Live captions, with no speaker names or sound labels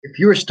If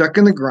you are stuck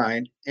in the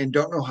grind and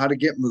don't know how to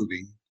get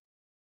moving,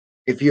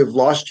 if you have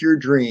lost your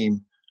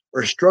dream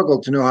or struggle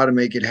to know how to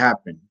make it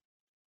happen,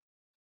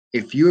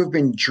 if you have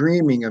been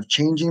dreaming of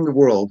changing the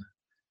world,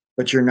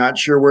 but you're not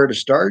sure where to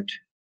start,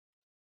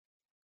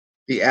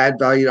 the Add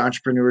Valued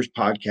Entrepreneurs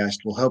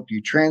podcast will help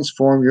you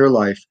transform your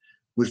life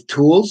with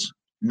tools,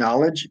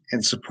 knowledge,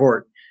 and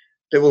support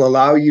that will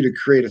allow you to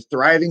create a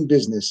thriving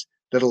business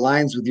that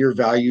aligns with your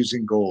values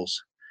and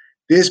goals.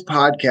 This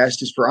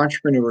podcast is for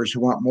entrepreneurs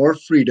who want more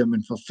freedom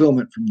and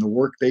fulfillment from the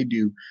work they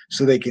do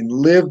so they can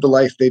live the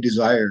life they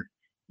desire.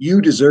 You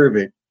deserve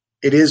it.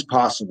 It is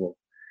possible.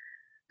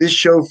 This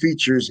show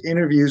features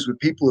interviews with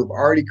people who have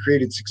already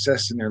created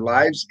success in their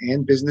lives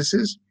and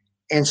businesses,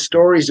 and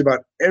stories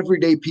about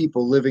everyday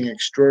people living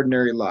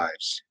extraordinary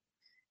lives.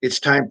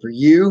 It's time for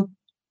you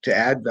to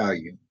add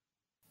value.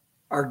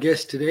 Our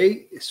guest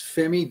today is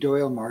Femi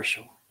Doyle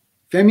Marshall.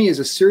 Femi is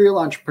a serial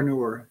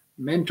entrepreneur,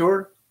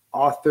 mentor,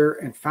 author,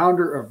 and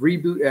founder of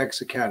Reboot X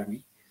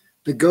Academy,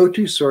 the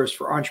go-to source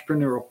for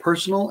entrepreneurial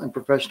personal and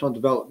professional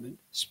development,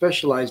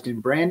 specialized in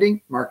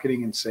branding,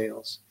 marketing, and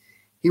sales.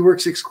 He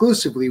works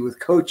exclusively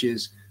with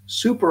coaches,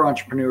 super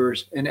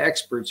entrepreneurs, and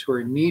experts who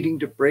are needing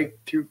to break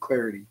through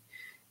clarity,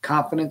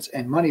 confidence,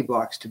 and money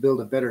blocks to build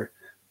a better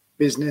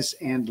business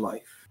and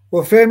life.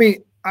 Well,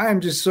 Femi,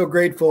 I'm just so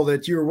grateful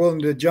that you were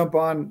willing to jump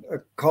on a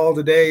call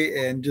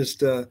today, and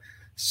just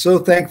so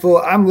thankful.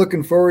 I'm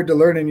looking forward to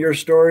learning your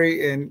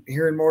story and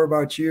hearing more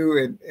about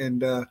you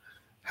and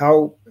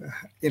how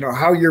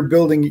you're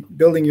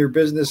building your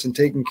business and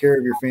taking care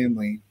of your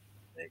family.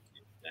 Thank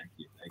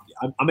you.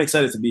 I'm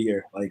excited to be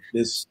here. Like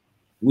this,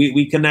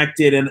 we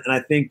connected, and I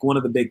think one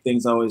of the big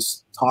things I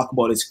always talk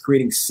about is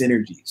creating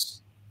synergies.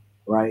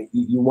 Right?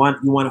 You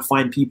want to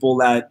find people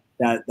that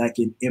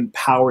can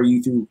empower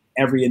you through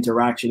every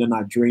interaction and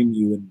not drain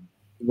you. And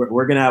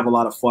we're gonna have a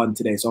lot of fun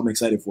today, so I'm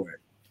excited for it.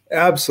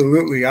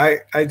 Absolutely. I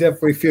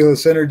definitely feel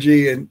this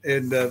energy, and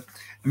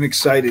I'm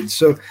excited.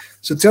 So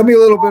tell me a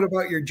little bit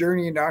about your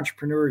journey into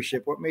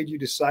entrepreneurship. What made you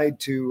decide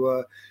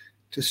to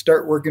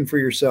start working for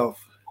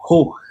yourself?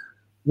 Oh,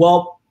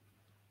 well,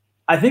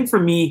 I think for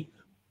me,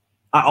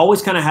 I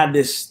always kind of had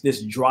this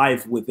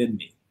drive within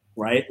me,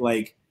 right?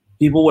 Like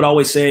people would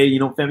always say,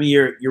 Femi,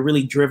 you're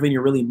really driven,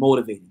 you're really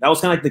motivated. That was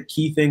kind of like the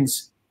key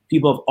things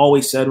people have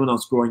always said when I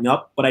was growing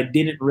up, but I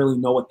didn't really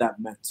know what that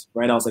meant,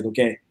 right? I was like,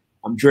 okay,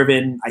 I'm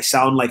driven. I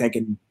sound like I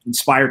can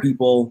inspire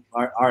people.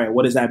 All right,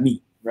 what does that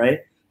mean, right?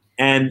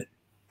 And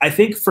I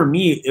think for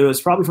me, it was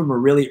probably from a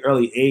really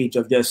early age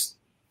of just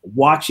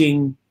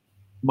watching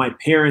my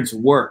parents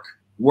work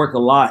a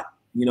lot,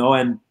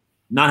 and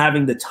not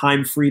having the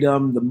time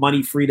freedom, the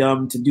money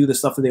freedom to do the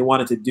stuff that they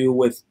wanted to do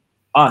with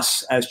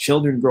us as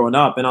children growing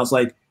up. And I was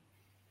like,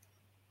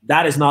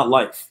 that is not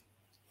life,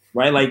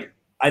 right? Like,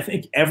 I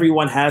think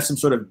everyone has some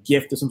sort of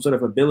gift or some sort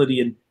of ability.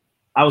 And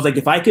I was like,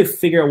 if I could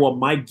figure out what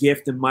my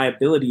gift and my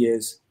ability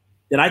is,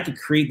 then I could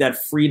create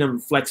that freedom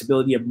and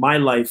flexibility of my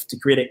life to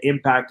create an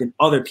impact in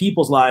other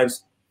people's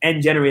lives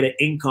and generate an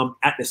income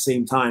at the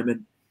same time.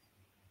 And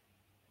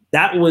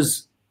that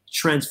was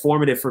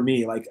transformative for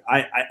me. Like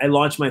I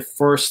launched my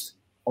first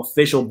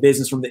official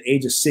business from the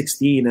age of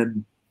 16,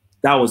 and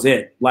that was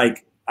it.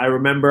 Like I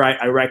remember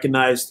I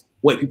recognized,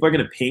 wait, people are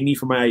going to pay me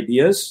for my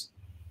ideas.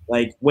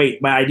 Like,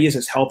 wait, my ideas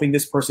is helping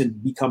this person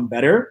become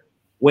better.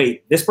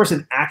 Wait, this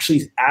person actually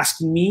is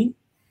asking me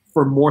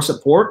for more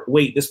support.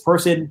 Wait, this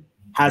person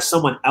has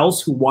someone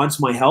else who wants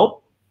my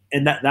help.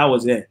 And that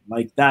was it.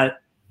 Like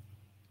that,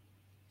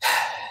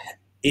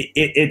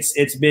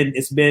 it's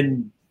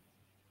been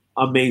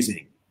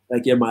amazing.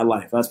 Like in my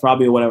life, that's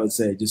probably what I would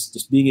say.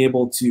 Just being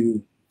able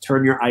to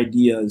turn your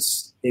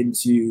ideas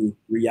into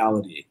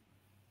reality,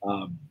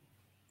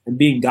 and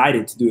being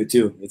guided to do it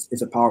too.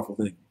 It's a powerful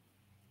thing.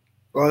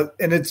 Well,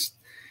 and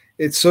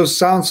it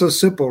sounds so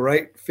simple,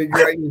 right? Figure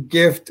out your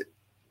gift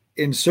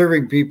in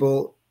serving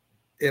people,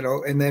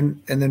 and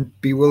then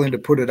be willing to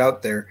put it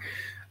out there.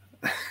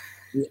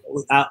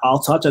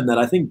 I'll touch on that.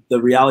 I think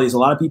the reality is a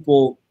lot of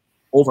people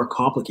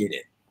overcomplicate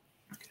it,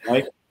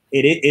 right?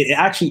 It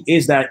actually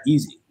is that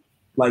easy.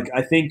 Like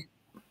I think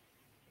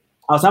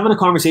I was having a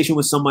conversation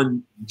with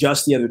someone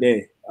just the other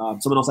day,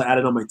 someone else I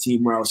added on my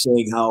team, where I was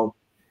saying how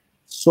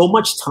so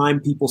much time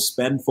people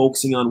spend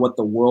focusing on what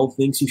the world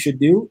thinks you should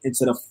do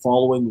instead of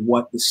following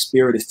what the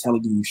spirit is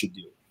telling you should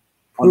do,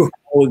 on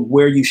following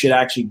where you should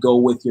actually go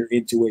with your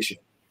intuition,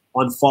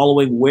 on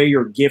following where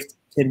your gift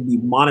can be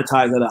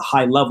monetized at a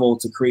high level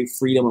to create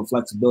freedom and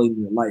flexibility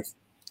in your life.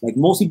 Like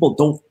most people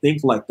don't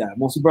think like that.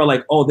 Most people are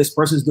like, oh, this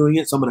person's doing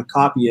it, so I'm going to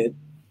copy it.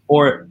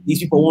 Or these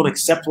people won't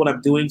accept what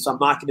I'm doing, so I'm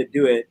not going to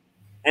do it.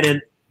 And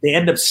then they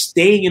end up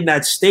staying in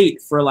that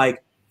state for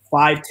like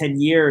 5-10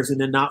 years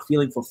and then not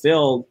feeling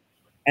fulfilled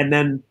and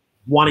then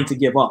wanting to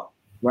give up,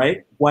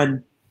 right?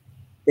 When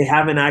they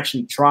haven't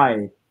actually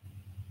tried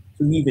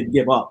to even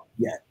give up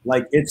yet.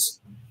 Like it's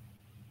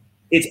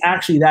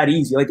actually that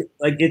easy. Like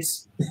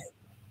it's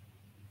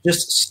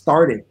just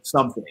starting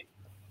something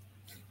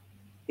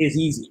is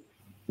easy,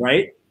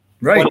 right?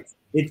 Right. But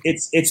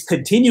it's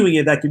continuing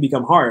it that can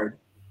become hard,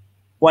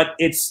 but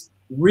it's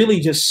really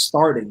just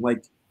starting.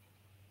 Like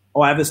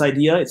oh, I have this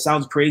idea. It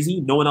sounds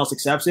crazy. No one else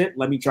accepts it.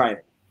 Let me try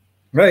it.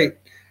 Right.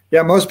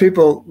 Yeah. Most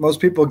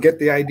people get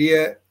the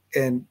idea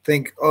and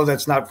think, oh,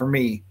 that's not for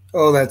me.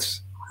 Oh,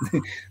 that's,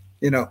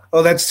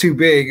 oh, that's too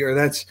big, or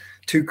that's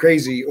too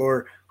crazy,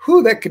 or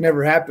who, that could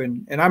never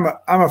happen. And I'm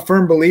a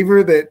firm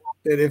believer that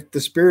if the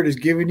Spirit has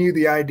given you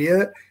the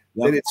idea,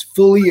 that it's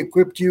fully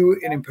equipped you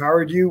and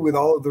empowered you with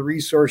all of the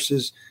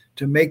resources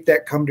to make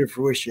that come to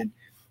fruition.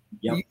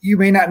 You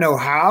may not know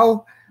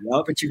how,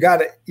 but you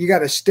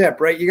gotta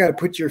step, right? You gotta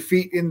put your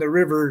feet in the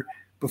river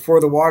before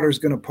the water's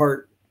gonna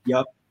part.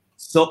 Yep.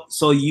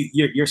 So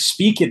you're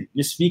speaking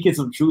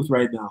some truth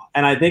right now.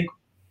 And I think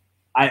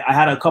I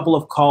had a couple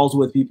of calls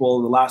with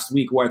people the last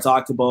week where I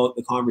talked about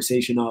the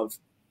conversation of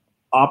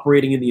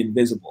operating in the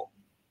invisible,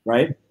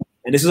 right?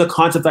 And this is a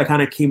concept I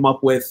kind of came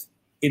up with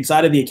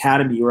inside of the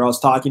academy, where I was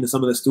talking to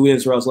some of the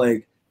students, where I was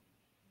like,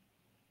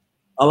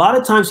 a lot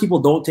of times people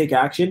don't take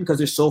action because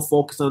they're so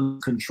focused on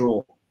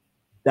control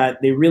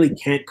that they really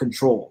can't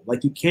control.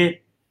 Like, you can't,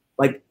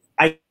 like,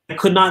 I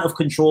could not have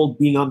controlled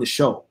being on the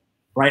show,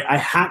 right? I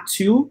had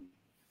to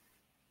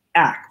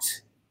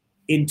act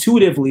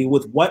intuitively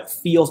with what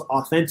feels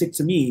authentic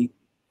to me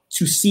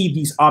to see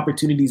these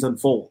opportunities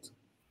unfold.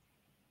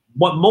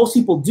 What most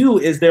people do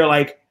is they're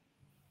like,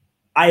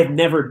 I have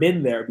never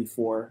been there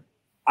before.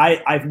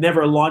 I've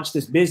never launched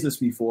this business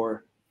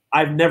before.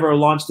 I've never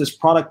launched this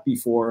product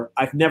before.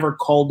 I've never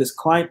called this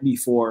client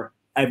before.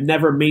 I've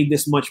never made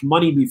this much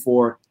money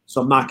before,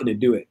 so I'm not going to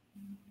do it.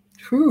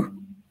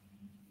 Whew.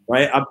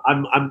 Right?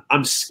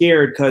 I'm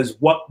scared because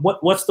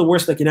what's the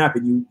worst that can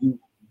happen? You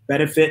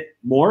benefit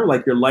more,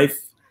 like your life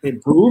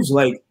improves,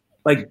 like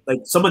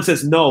someone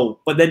says no,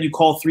 but then you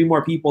call 3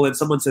 more people and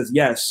someone says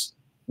yes.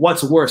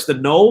 What's worse, the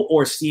no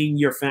or seeing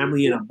your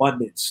family in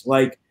abundance?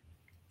 Like,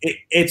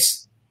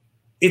 it's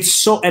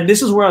so, and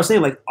this is where I was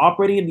saying, like,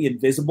 operating in the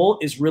invisible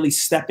is really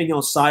stepping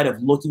outside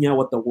of looking at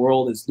what the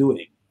world is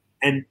doing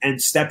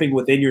and stepping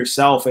within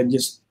yourself and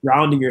just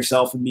grounding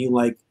yourself and being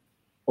like,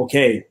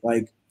 okay,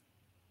 like,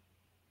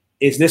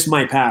 is this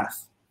my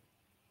path?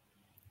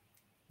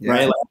 Yeah.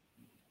 Right?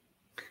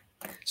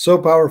 So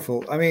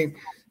powerful. I mean,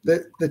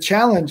 the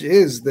challenge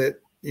is that,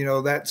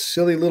 that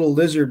silly little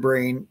lizard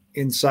brain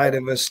inside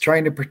of us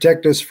trying to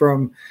protect us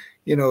from,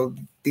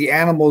 the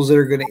animals that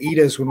are going to eat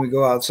us when we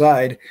go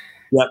outside.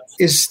 Yep.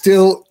 is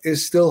still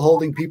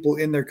holding people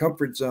in their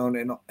comfort zone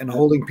and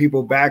holding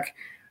people back,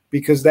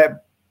 because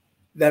that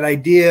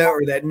idea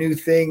or that new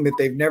thing that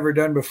they've never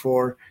done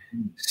before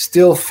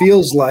still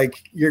feels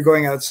like you're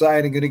going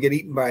outside and going to get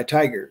eaten by a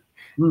tiger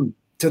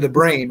to the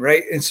brain,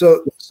 right? And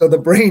so the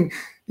brain,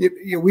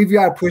 we've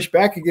got to push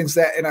back against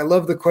that. And I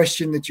love the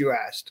question that you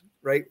asked,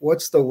 right?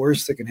 What's the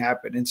worst that can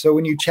happen? And so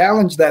when you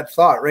challenge that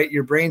thought, right,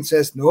 your brain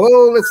says, no,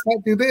 let's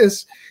not do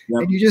this.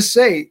 Yep. And you just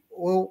say,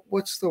 well,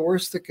 what's the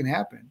worst that can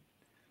happen?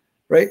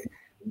 Right.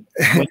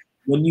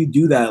 When you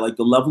do that, like,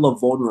 the level of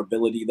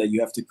vulnerability that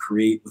you have to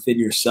create within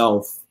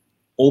yourself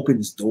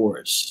opens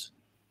doors,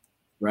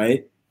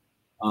 right?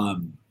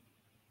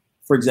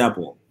 For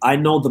example, I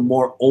know the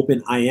more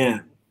open I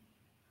am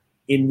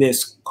in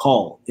this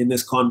call, in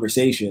this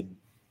conversation,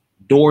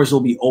 doors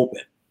will be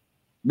open,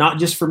 not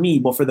just for me,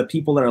 but for the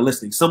people that are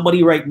listening.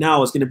 Somebody right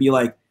now is going to be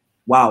like,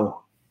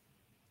 wow,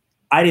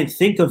 I didn't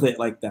think of it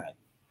like that.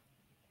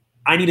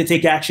 I need to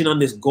take action on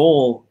this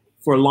goal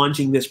for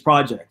launching this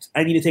project.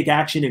 I need to take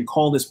action and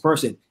call this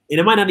person.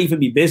 And it might not even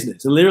be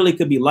business. It literally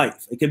could be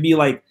life. It could be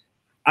like,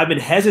 I've been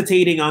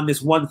hesitating on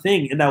this one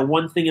thing, and that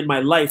one thing in my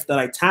life that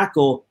I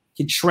tackle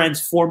can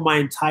transform my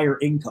entire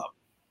income,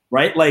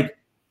 right? Like,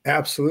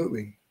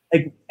 absolutely.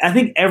 Like, I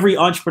think every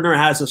entrepreneur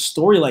has a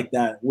story like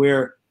that,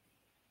 where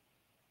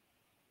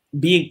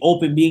being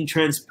open, being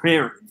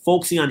transparent,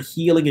 focusing on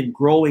healing and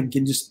growing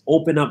can just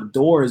open up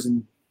doors.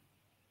 And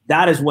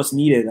that is what's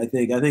needed. I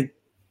think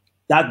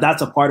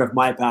that's a part of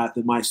my path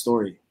and my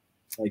story.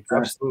 Like,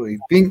 absolutely,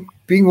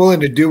 being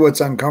willing to do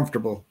what's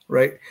uncomfortable,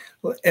 right?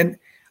 And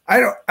I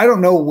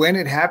don't know when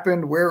it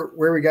happened, where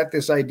we got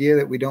this idea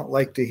that we don't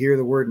like to hear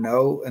the word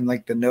no, and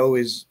like the no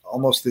is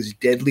almost this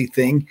deadly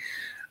thing.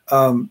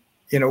 One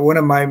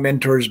of my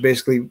mentors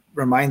basically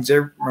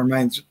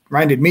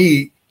reminded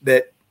me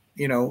that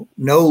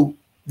no,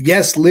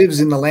 yes lives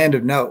in the land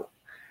of no,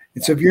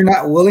 and so if you're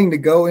not willing to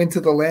go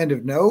into the land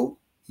of no,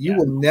 you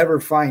will never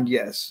find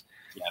yes.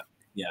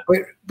 Yeah.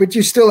 But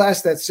you still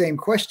ask that same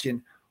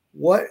question.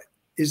 What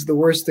is the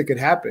worst that could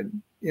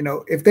happen?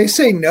 If they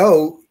say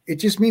no, it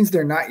just means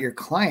they're not your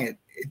client.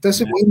 It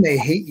doesn't mean they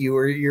hate you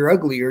or you're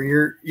ugly or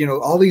you're,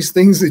 all these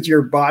things that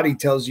your body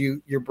tells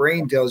you, your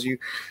brain tells you.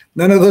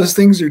 None of those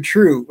things are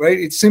true, right?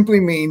 It simply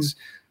means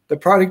the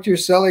product you're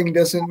selling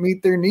doesn't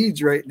meet their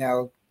needs right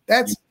now.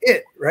 That's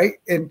it, right?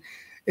 And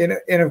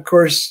of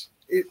course,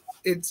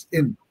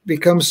 it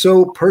becomes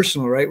so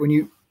personal, right?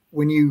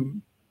 When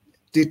you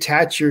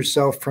detach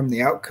yourself from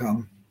the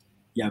outcome,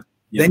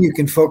 then you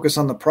can focus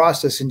on the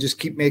process and just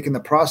keep making the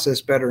process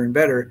better and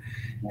better.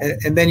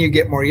 And then you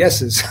get more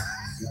yeses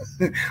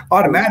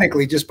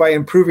automatically just by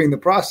improving the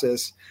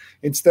process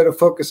instead of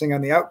focusing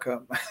on the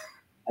outcome.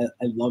 I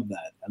love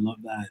that. I love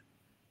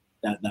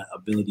that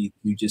ability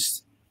to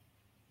just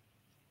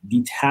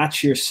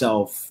detach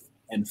yourself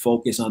and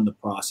focus on the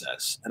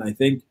process. And I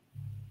think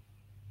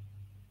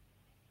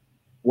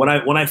when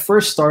I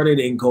first started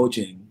in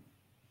coaching,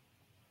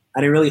 I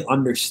didn't really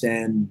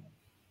understand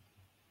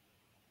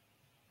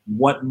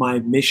what my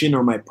mission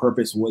or my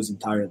purpose was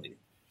entirely.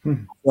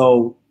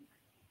 So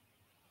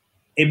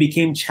it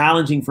became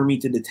challenging for me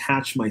to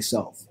detach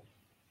myself,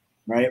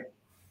 right?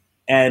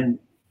 And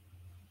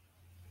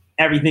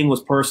everything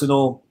was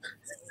personal.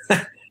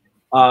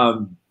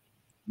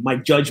 My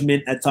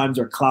judgment at times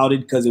are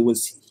clouded because it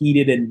was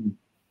heated and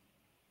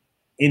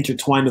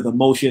intertwined with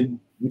emotion,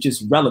 which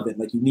is relevant.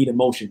 Like, you need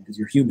emotion because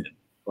you're human,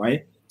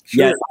 right?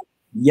 Sure.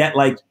 Yet,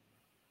 like,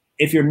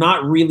 if you're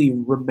not really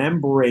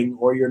remembering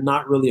or you're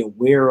not really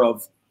aware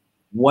of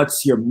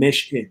what's your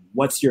mission,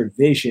 what's your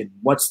vision,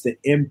 what's the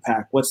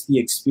impact, what's the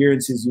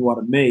experiences you want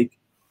to make,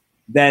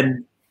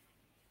 then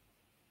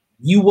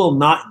you will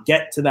not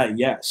get to that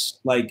yes.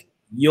 Like,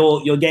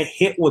 you'll get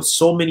hit with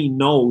so many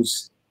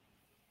no's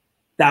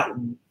that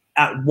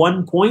at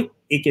one point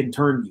it can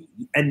turn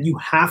you. And you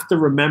have to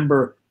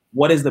remember,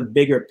 what is the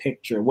bigger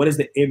picture? What is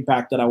the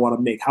impact that I want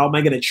to make? How am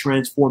I going to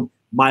transform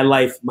my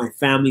life, my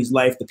family's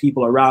life, the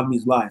people around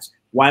me's lives?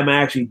 Why am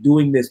I actually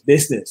doing this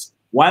business?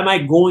 Why am I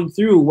going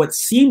through what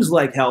seems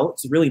like hell?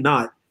 It's really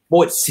not,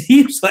 but it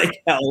seems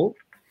like hell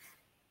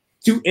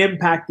to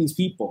impact these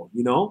people,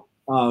 you know?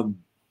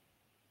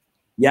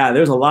 Yeah,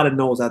 there's a lot of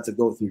no's I had to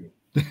go through.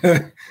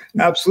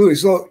 Absolutely.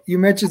 So you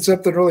mentioned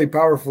something really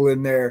powerful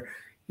in there,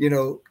 you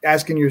know,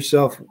 asking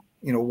yourself,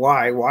 you know,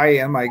 why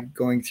am I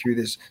going through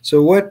this?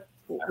 So what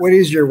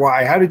is your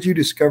why? How did you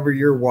discover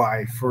your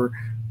why for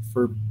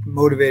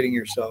motivating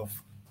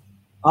yourself?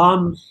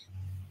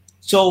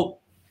 So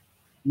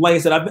like I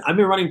said, I've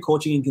been running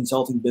coaching and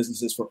consulting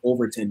businesses for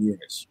over 10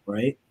 years,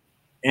 right?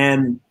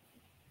 And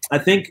I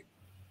think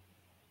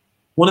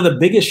one of the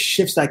biggest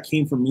shifts that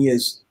came for me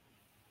is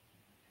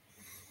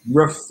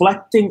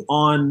reflecting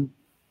on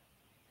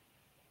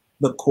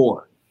the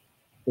core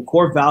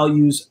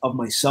values of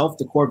myself,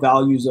 the core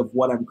values of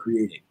what I'm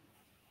creating.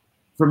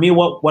 For me,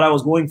 what I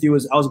was going through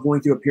is I was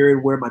going through a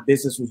period where my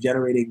business was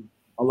generating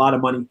a lot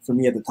of money for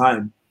me at the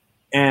time.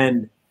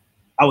 And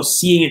I was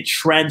seeing it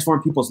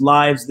transform people's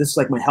lives. This is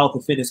like my health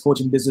and fitness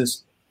coaching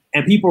business.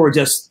 And people were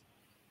just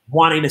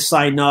wanting to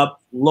sign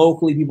up.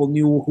 Locally, people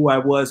knew who I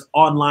was.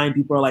 Online,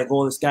 people are like,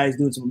 oh, this guy is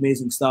doing some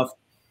amazing stuff.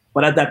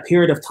 But at that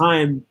period of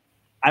time,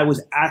 I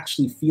was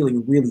actually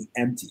feeling really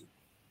empty.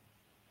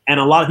 And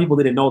a lot of people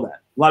didn't know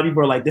that. A lot of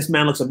people are like, this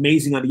man looks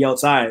amazing on the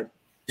outside,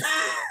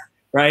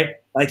 right?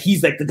 Like,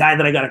 he's like the guy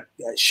that I got to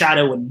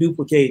shadow and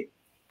duplicate.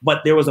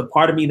 But there was a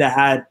part of me that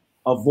had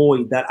a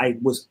void that I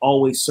was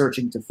always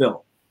searching to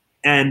fill.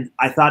 And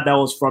I thought that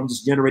was from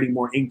just generating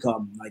more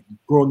income, like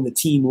growing the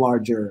team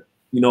larger,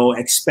 you know,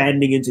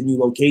 expanding into new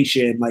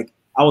location. Like,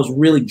 I was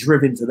really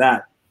driven to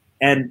that.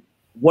 And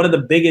one of the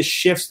biggest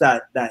shifts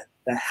that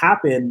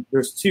happened,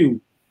 there's two.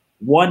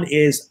 One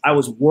is I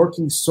was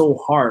working so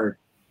hard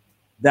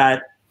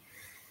that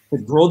to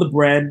grow the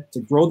brand,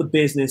 to grow the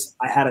business,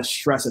 I had a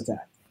stress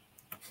attack.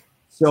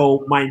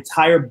 So my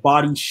entire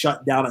body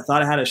shut down. I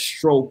thought I had a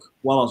stroke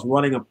while I was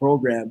running a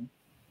program.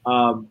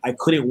 I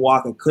couldn't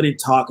walk. I couldn't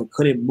talk. I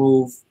couldn't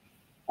move.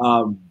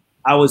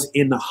 I was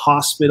in the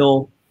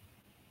hospital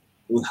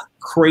with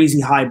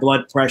crazy high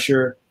blood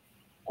pressure.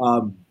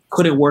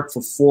 Couldn't work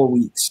for 4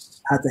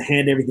 weeks. Had to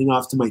hand everything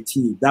off to my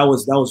team. That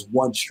was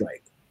one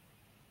strike.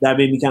 That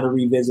made me kind of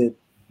revisit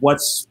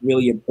what's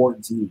really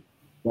important to you,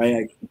 right?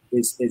 Like,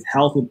 is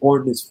health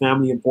important? Is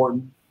family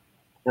important?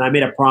 And I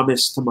made a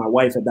promise to my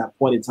wife at that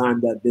point in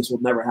time that this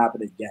will never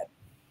happen again.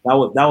 That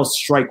was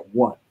strike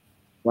one,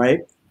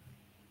 right?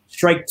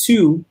 Strike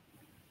two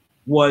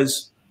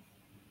was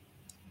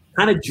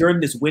kind of during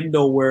this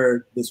window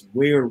where this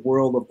weird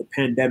world of the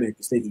pandemic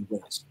is taking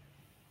place,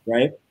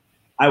 right?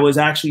 I was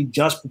actually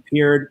just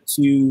prepared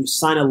to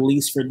sign a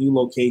lease for a new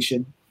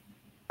location.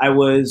 I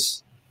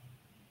was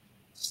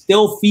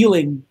still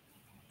feeling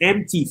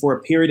empty for a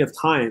period of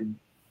time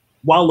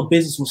while the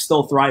business was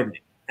still thriving.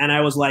 And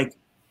I was like,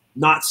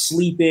 not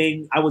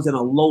sleeping. I was in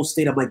a low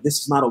state. I'm like, this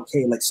is not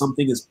okay. Like,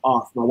 something is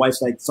off. My wife's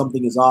like,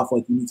 something is off.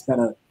 Like, you need to kind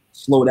of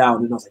slow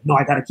down. And I was like, no,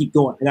 I got to keep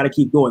going. I got to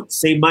keep going.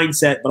 Same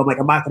mindset, but I'm like,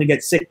 I'm not going to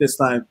get sick this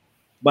time.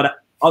 But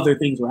other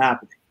things were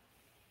happening.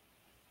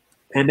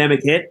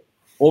 Pandemic hit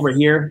over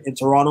here in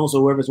Toronto.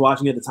 So whoever's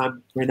watching at the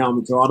time, right now I'm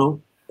in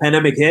Toronto.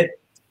 Pandemic hit.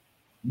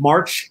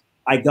 March,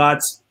 I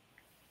got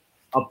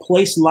a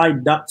place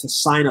lined up to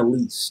sign a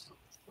lease.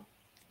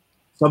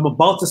 So I'm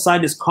about to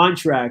sign this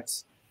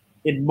contract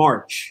in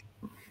March.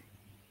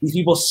 These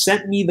people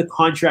sent me the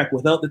contract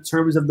without the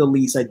terms of the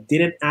lease. I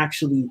didn't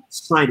actually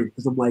sign it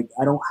because I'm like,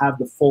 I don't have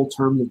the full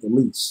terms of the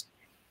lease.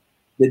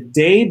 The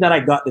day that I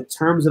got the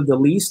terms of the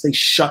lease, they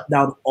shut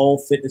down all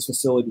fitness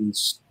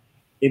facilities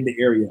in the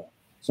area.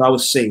 So I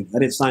was saved. I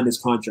didn't sign this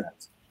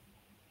contract.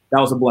 That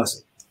was a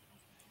blessing.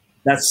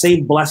 That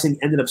same blessing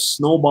ended up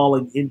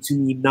snowballing into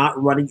me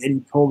not running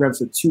any programs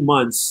for 2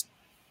 months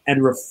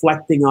and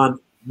reflecting on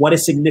what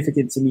is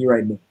significant to me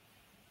right now.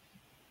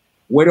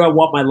 Where do I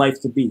want my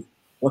life to be?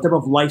 What type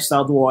of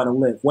lifestyle do I want to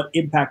live? What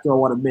impact do I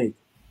want to make?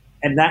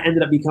 And that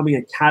ended up becoming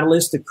a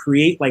catalyst to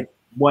create like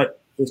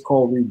what is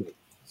called Reboot.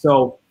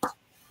 So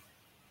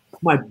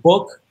my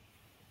book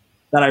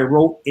that I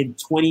wrote in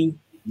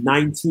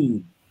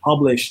 2019,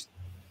 published,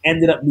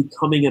 ended up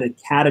becoming an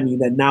academy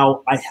that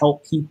now I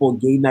help people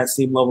gain that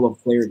same level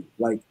of clarity.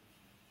 Like,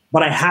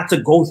 but I had to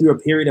go through a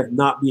period of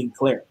not being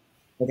clear.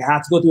 Like I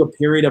had to go through a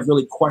period of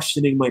really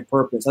questioning my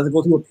purpose. I had to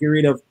go through a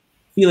period of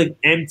feeling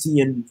empty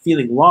and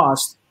feeling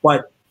lost,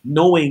 but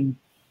knowing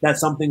that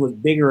something was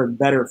bigger and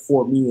better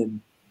for me.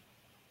 And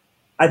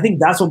I think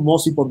that's what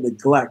most people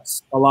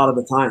neglect a lot of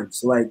the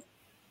times. Like,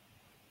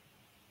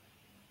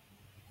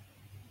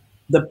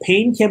 the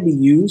pain can be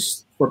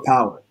used for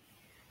power.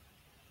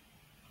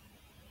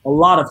 A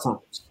lot of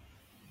times.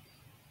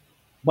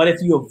 But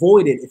if you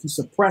avoid it, if you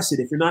suppress it,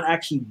 if you're not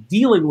actually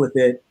dealing with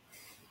it,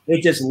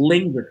 it just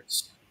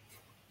lingers.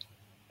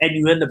 And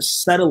you end up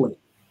settling.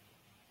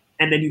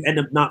 And then you end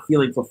up not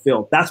feeling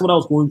fulfilled. That's what I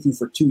was going through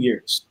for 2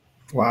 years.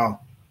 Wow.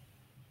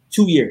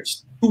 2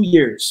 years. 2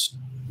 years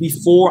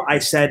before I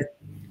said,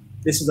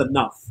 this is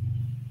enough.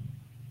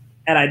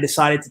 And I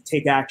decided to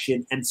take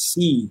action and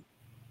see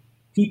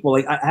people.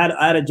 Like I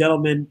had a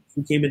gentleman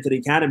who came into the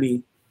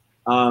academy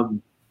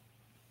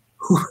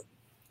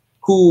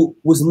who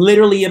was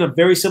literally in a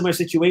very similar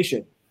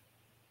situation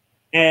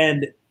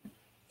and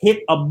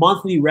hit a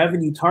monthly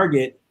revenue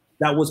target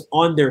that was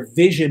on their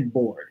vision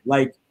board.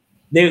 Like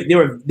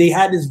they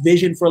had this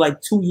vision for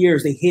like 2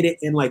 years. They hit it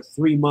in like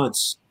 3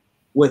 months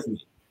with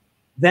me.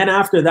 Then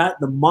after that,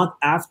 the month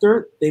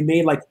after, they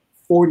made like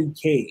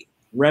 40K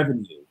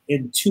revenue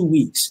in 2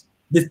 weeks.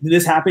 Did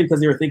this happen because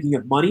they were thinking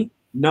of money?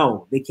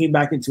 No, they came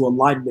back into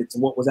alignment to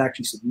what was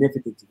actually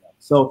significant to them.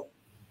 So,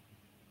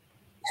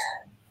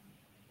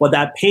 but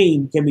that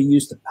pain can be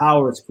used to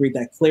power to create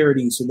that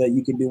clarity so that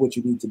you can do what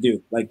you need to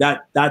do. Like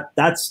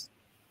that's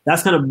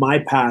kind of my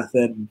path.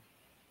 And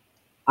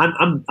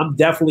I'm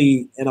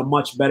definitely in a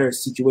much better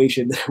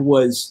situation than I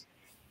was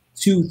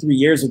 2-3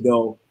 years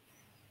ago,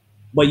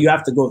 but you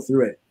have to go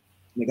through it.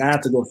 Like I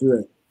have to go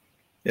through it.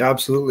 Yeah,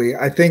 absolutely.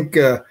 I think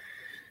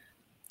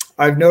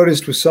I've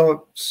noticed with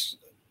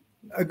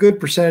a good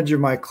percentage of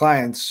my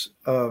clients,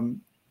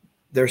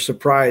 they're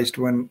surprised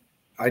when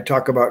I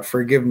talk about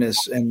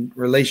forgiveness and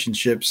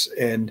relationships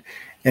and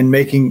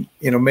making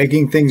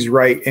things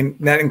right. And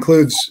that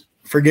includes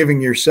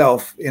forgiving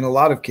yourself in a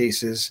lot of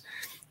cases,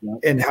 yeah.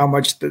 And how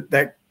much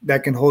that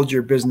can hold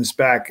your business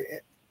back.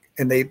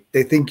 And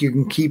they think you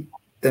can keep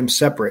them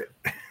separate,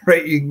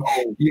 right? You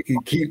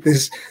can keep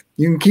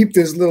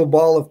this little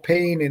ball of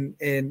pain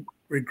and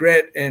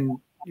regret and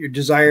your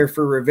desire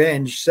for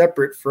revenge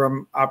separate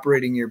from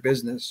operating your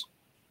business.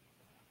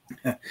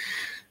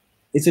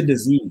 It's a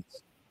disease.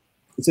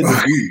 It's a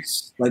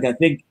disease. Like, I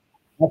think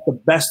that's the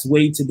best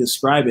way to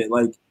describe it.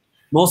 Like,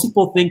 most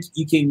people think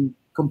you can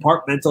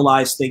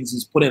compartmentalize things,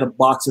 just put it in a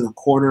box in a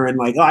corner and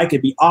like, oh, I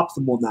could be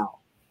optimal now.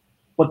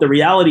 But the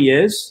reality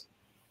is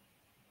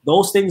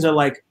those things are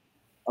like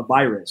a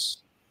virus,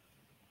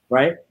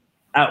 right?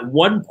 At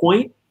one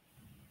point,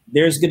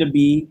 there's going to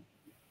be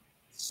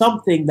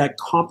something that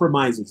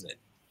compromises it.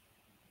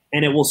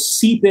 And it will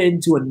seep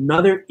into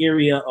another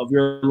area of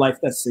your life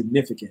that's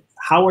significant.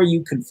 How are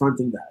you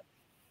confronting that?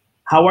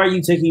 How are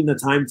you taking the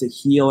time to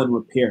heal and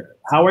repair?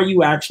 How are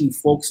you actually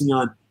focusing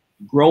on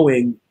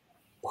growing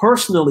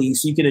personally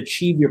so you can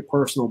achieve your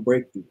personal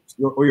breakthroughs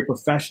or your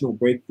professional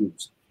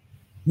breakthroughs?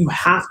 You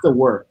have to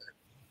work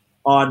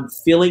on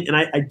filling, and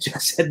I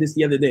just said this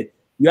the other day,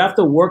 you have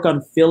to work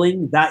on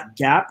filling that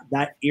gap,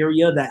 that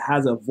area that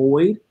has a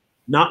void,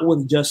 not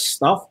with just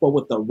stuff, but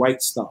with the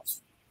right stuff,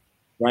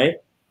 right?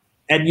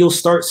 And you'll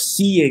start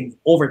seeing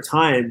over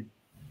time,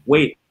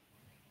 wait,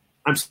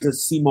 I'm starting to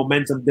see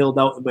momentum build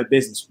out in my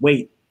business.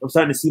 Wait, I'm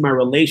starting to see my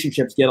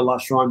relationships get a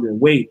lot stronger.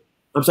 Wait,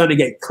 I'm starting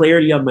to get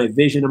clarity on my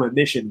vision and my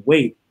mission.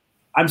 Wait,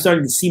 I'm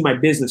starting to see my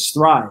business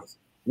thrive.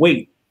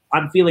 Wait,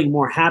 I'm feeling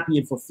more happy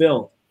and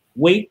fulfilled.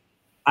 Wait,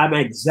 I'm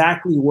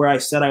exactly where I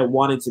said I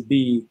wanted to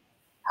be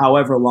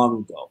however long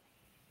ago.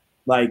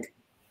 Like,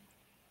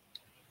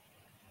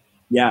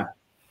 yeah.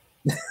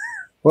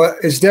 Well,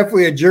 it's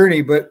definitely a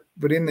journey, but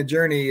in the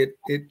journey,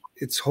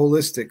 it's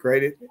holistic,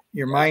 right?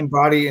 Your mind,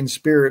 body, and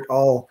spirit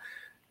all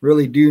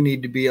really do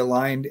need to be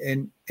aligned,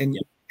 and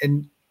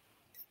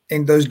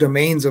those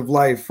domains of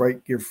life,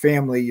 right? Your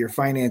family, your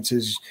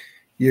finances,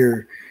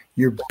 your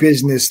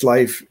business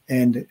life,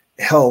 and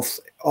health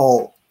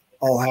all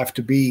have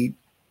to be,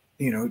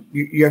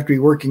 you have to be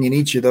working in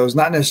each of those,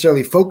 not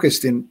necessarily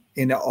focused in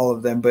all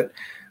of them, but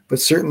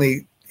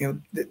certainly,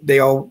 they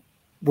all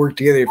work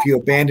together. If you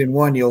abandon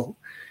one,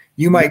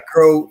 you might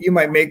grow, you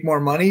might make more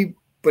money,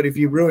 but if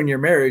you ruin your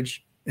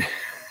marriage,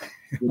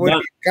 what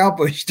have you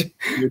accomplished?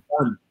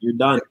 You're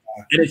done.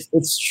 And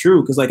it's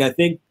true. Cause like, I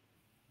think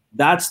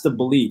that's the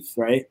belief,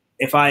 right?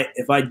 If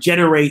I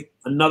generate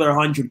another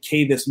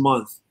 100K this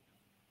month,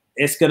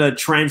 it's going to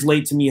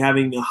translate to me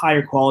having a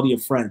higher quality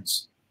of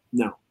friends.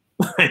 No.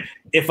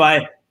 If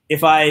I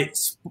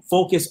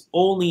focus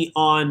only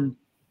on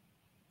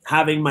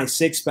having my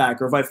six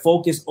pack, or if I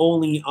focus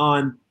only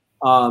on,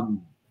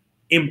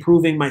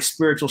 improving my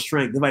spiritual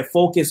strength, if I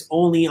focus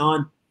only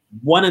on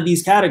one of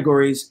these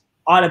categories,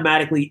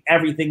 automatically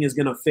everything is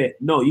going to fit.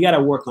 No, you got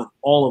to work on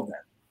all of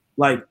them.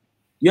 Like,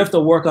 you have to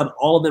work on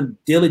all of them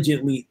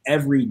diligently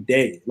every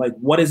day. Like,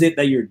 what is it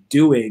that you're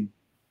doing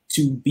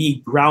to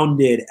be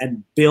grounded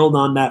and build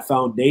on that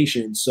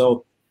foundation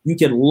so you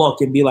can look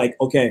and be like,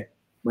 okay,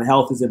 my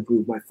health is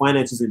improved, my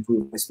finances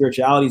improved, my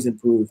spirituality is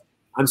improved.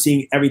 I'm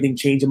seeing everything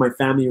change in my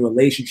family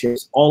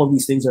relationships. All of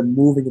these things are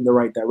moving in the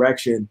right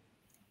direction.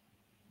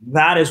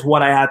 That is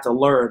what I had to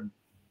learn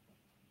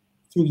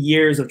through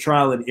years of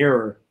trial and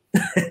error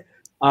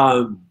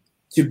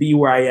to be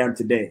where I am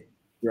today,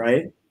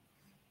 right?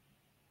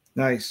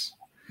 Nice.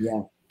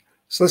 Yeah.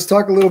 So let's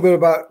talk a little bit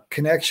about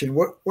connection.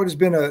 What has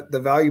been the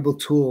valuable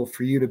tool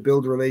for you to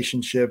build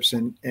relationships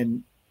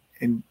and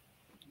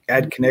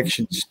add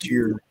connections to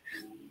your?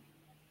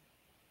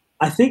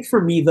 I think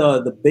for me,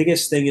 the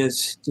biggest thing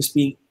is just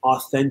being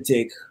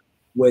authentic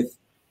with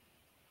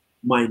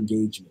my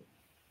engagement,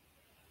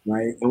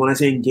 right? And when I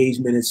say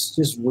engagement, it's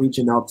just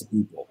reaching out to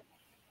people,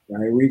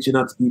 right? Reaching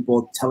out to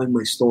people, telling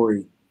my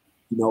story.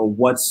 You know,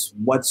 what's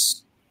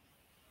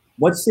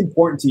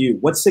important to you?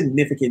 What's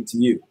significant to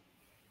you,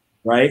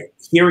 right?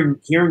 Hearing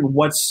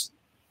what's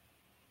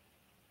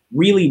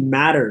really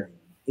mattering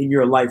in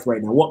your life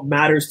right now. What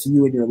matters to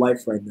you in your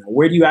life right now?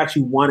 Where do you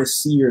actually want to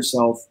see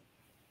yourself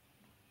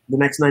the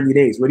next 90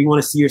 days? Where do you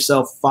want to see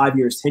yourself 5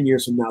 years, 10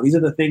 years from now? These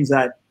are the things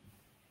that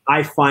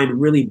I find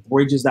really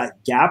bridges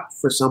that gap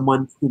for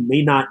someone who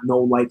may not know,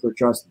 like, or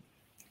trust me,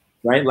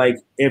 right? Like,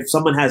 if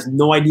someone has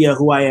no idea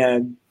who I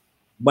am,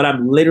 but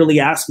I'm literally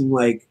asking,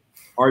 like,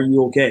 are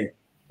you okay?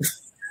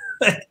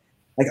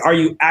 Like, are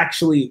you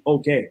actually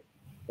okay?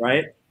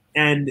 Right?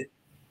 And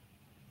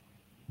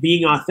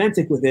being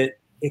authentic with it,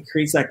 it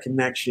creates that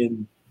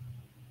connection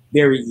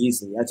very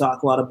easily. I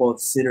talk a lot about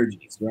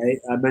synergies, right?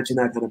 I mentioned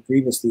that kind of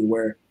previously,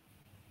 where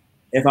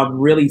if I'm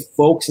really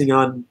focusing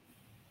on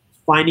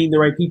finding the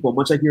right people,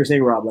 much like you were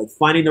saying, Rob, like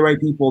finding the right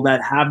people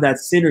that have that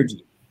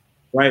synergy,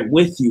 right,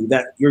 with you,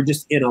 that you're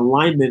just in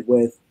alignment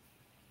with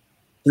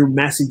through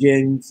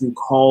messaging, through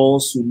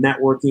calls, through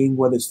networking,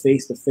 whether it's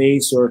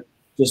face-to-face or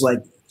just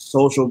like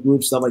social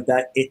groups, stuff like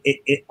that,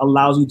 it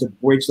allows you to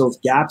bridge those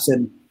gaps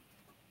and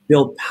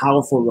build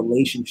powerful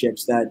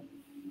relationships that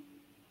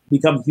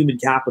become human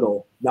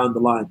capital down the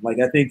line. Like,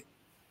 I think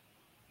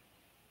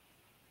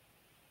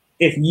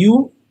if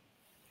you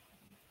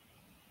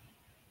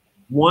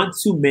want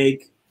to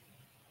make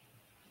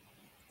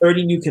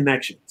 30 new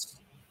connections,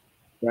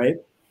 right,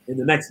 in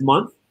the next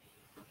month,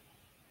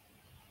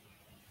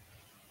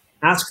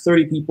 ask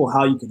 30 people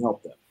how you can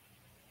help them.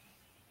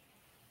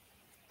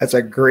 That's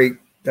a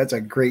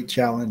great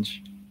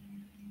challenge.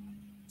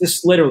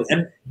 Just literally,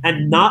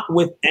 and not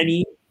with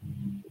any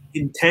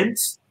intent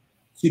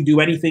to do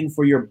anything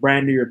for your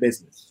brand or your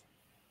business.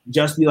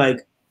 Just be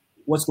like,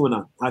 what's going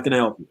on? How can I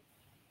help you?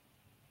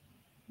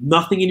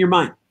 Nothing in your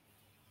mind.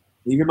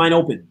 Leave your mind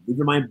open. Leave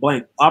your mind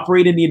blank.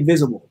 Operate in the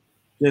invisible.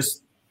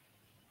 Just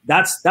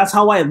that's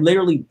how I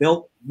literally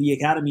built the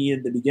academy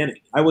in the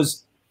beginning. I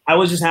was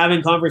just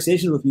having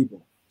conversations with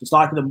people, just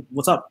talking to them.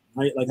 What's up?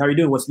 Like, how are you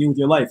doing? What's new with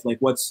your life? Like,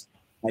 what's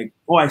like?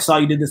 Oh, I saw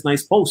you did this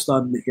nice post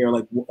on here.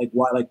 Like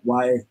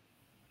why?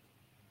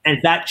 And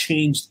that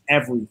changed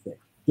everything.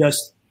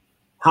 Just,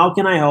 how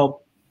can I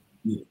help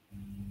you?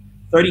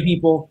 30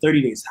 people,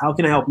 30 days. How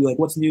can I help you? Like,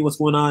 what's new? What's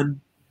going on?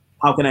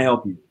 How can I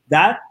help you?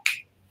 That,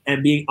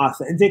 and being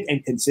authentic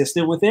and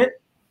consistent with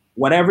it,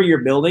 whatever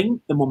you're building,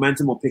 the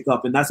momentum will pick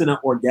up. And that's in an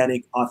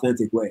organic,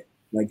 authentic way.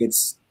 Like,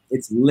 it's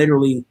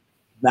literally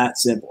that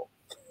simple.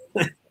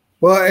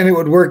 Well, and it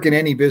would work in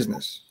any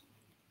business.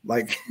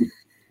 Like,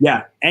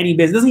 yeah, any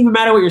business. It doesn't even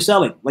matter what you're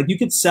selling. Like, you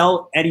could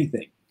sell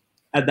anything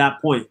at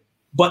that point.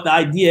 But the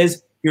idea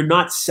is you're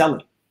not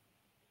selling,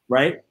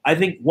 right? I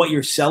think what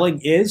you're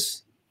selling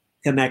is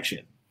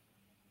connection.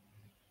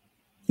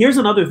 Here's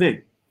another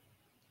thing.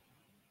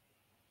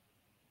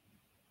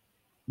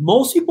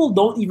 Most people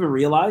don't even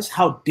realize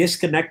how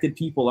disconnected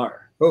people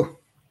are. Oh.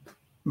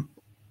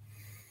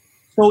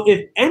 So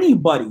if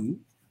anybody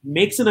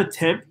makes an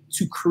attempt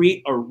to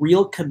create a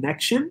real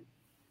connection,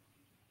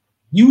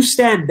 you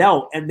stand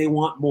out and they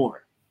want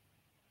more.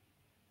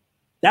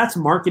 That's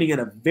marketing at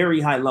a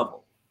very high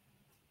level.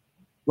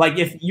 Like,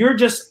 if you're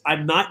just,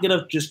 I'm not going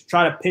to just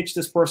try to pitch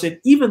this person,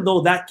 even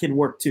though that can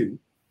work too,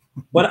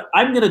 but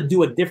I'm going to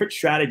do a different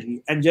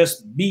strategy and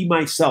just be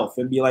myself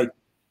and be like,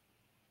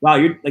 wow,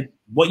 you're like,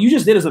 what you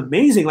just did is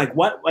amazing. Like,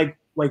 what, like,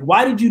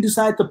 why did you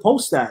decide to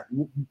post that?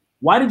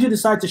 Why did you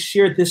decide to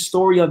share this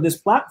story on this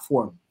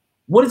platform?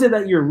 What is it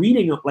that you're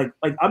reading? Like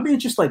I'm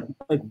interested,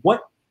 like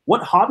what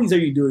hobbies are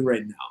you doing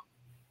right now?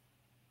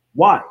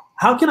 Why?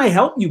 How can I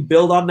help you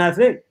build on that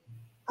thing?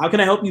 How can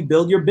I help you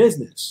build your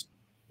business?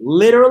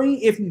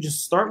 Literally, if you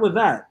just start with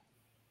that,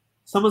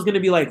 someone's going to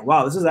be like,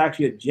 wow, this is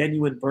actually a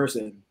genuine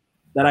person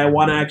that I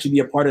want to actually be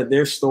a part of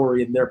their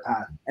story and their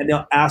path. And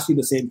they'll ask you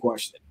the same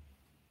question.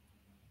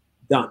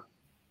 Done.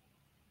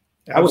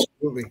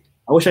 Absolutely.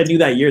 I wish I knew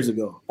that years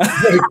ago.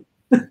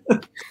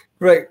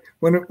 Right.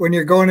 When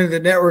you're going into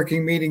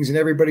networking meetings and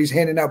everybody's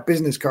handing out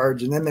business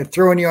cards, and then they're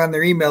throwing you on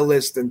their email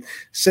list and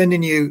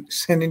sending you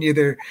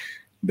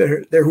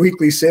their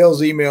weekly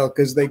sales email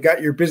because they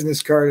got your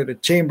business card at a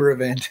chamber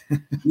event.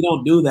 You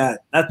don't do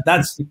that.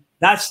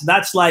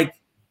 That's like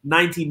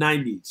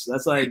 1990s.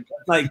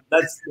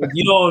 That's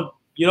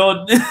you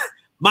don't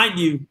mind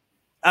you.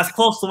 That's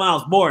close to when I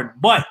was born.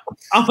 But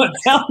I'm gonna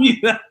tell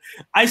you that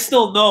I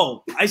still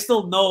know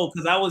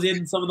because I was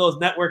in some of those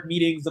network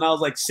meetings and I was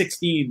like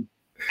 16.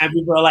 And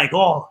people are like,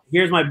 oh,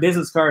 here's my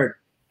business card.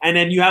 And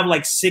then you have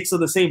like 6 of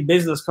the same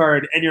business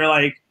card. And you're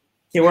like,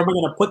 okay, where am I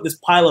going to put this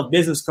pile of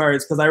business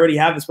cards? Because I already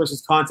have this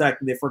person's contact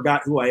and they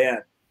forgot who I am.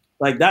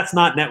 Like, that's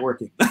not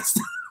networking. That's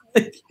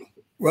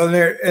well,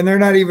 they're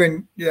not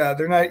even,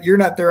 you're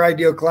not their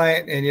ideal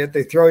client. And yet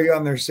they throw you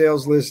on their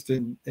sales list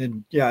and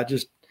You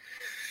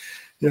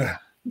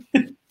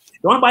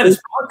want to buy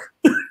this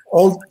book?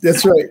 Oh,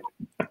 that's right.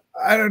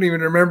 I don't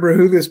even remember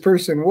who this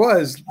person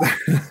was.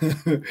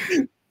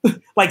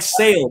 Like,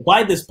 sale,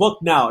 buy this book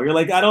now. You're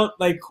like, I don't,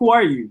 like, who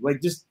are you?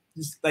 Like, just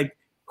like,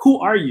 who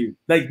are you?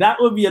 Like, that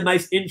would be a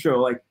nice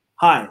intro. Like,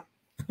 hi,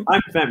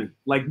 I'm Femi.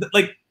 Like,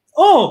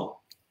 oh,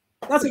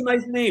 that's a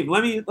nice name.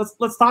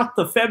 Let's talk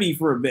to Femi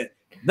for a bit.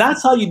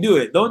 That's how you do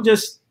it. Don't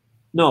just,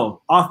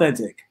 no,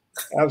 authentic.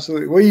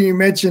 Absolutely. Well, you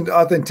mentioned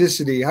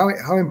authenticity. How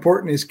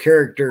important is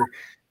character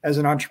as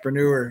an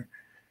entrepreneur?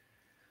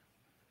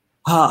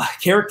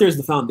 Character is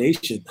the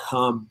foundation.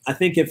 I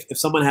think if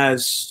someone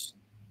has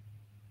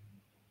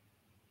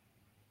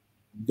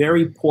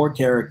very poor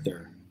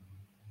character,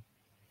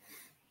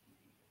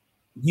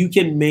 you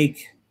can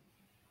make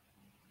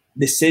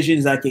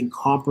decisions that can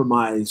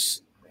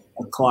compromise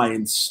a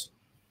client's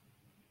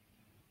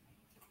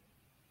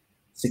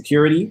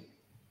security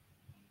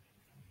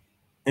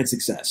and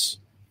success.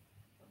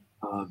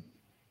 I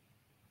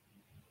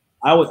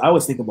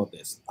always think about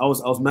this. I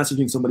was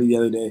messaging somebody the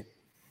other day,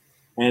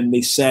 and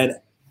they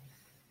said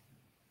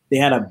they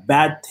had a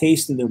bad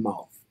taste in their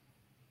mouth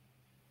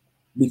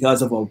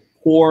because of a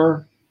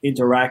poor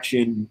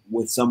interaction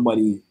with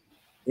somebody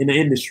in the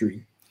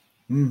industry.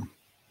 And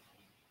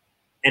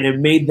it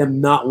made them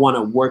not want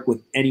to work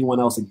with anyone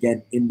else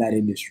again in that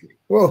industry.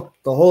 Well,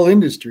 the whole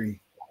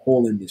industry.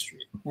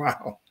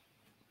 Wow.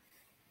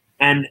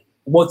 And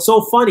what's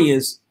so funny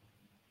is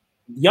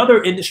the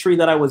other industry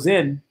that I was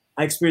in,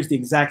 I experienced the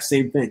exact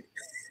same thing.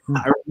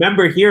 I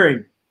remember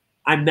hearing,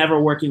 I'm never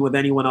working with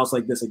anyone else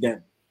like this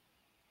again.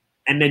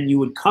 And then you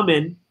would come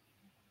in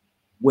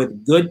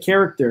with good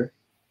character,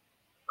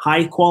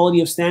 high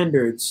quality of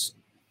standards,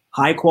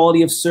 high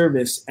quality of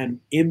service, and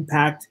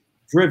impact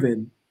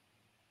driven.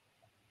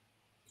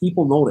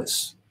 People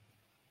notice.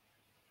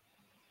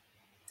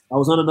 I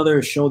was on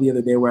another show the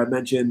other day where I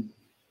mentioned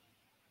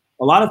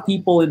a lot of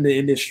people in the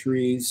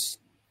industries,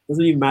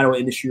 doesn't even matter what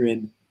industry you're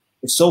in,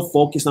 is so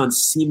focused on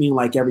seeming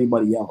like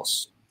everybody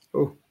else.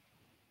 Oh.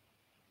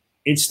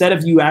 Instead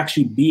of you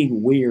actually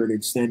being weird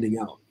and standing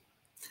out.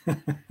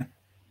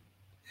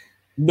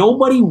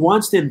 Nobody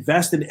wants to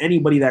invest in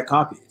anybody that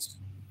copies.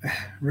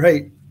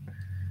 Right.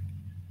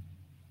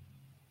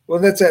 Well,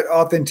 that's that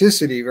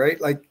authenticity, right?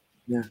 Like,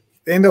 yeah.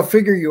 And they'll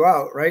figure you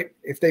out, right?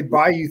 If they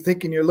buy you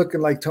thinking you're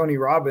looking like Tony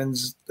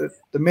Robbins, the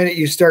minute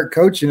you start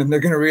coaching them, they're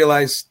going to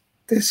realize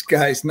this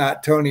guy's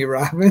not Tony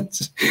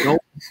Robbins.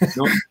 Nope.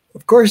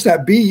 Of course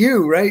not. Be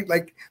you, right?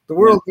 Like, the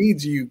world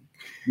needs you.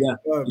 Yeah.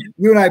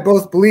 You and I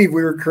both believe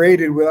we were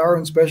created with our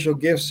own special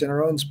gifts and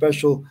our own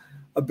special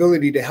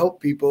ability to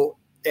help people.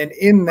 And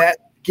in that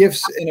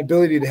gifts and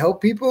ability to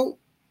help people,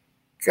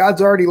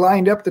 God's already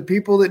lined up the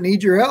people that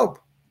need your help.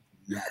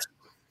 Yes.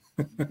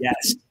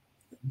 Yes.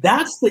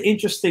 That's the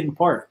interesting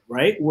part,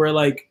 right? Where,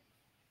 like,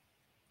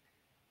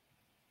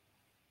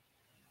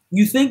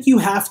 you think you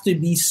have to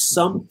be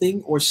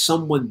something or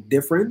someone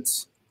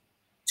different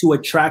to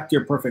attract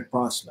your perfect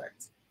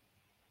prospect,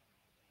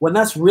 when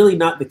that's really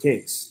not the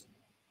case.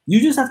 You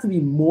just have to be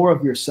more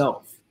of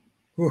yourself.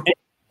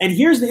 And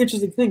here's the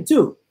interesting thing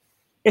too.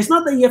 It's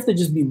not that you have to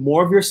just be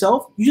more of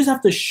yourself. You just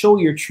have to show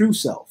your true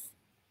self.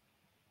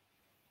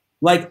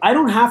 Like, I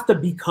don't have to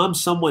become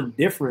someone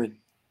different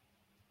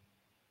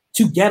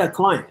to get a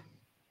client.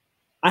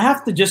 I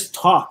have to just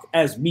talk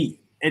as me,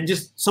 and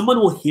just someone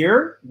will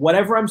hear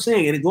whatever I'm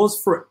saying. And it goes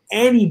for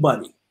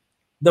anybody.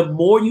 The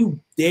more you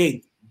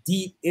dig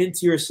deep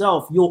into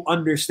yourself, you'll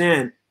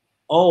understand,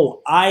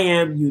 oh, I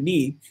am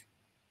unique.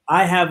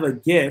 I have a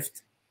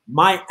gift.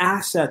 My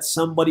assets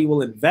somebody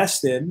will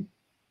invest in.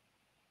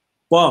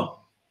 Boom.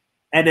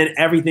 And then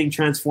everything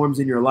transforms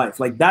in your life.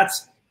 Like,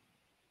 that's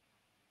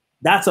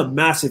a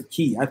massive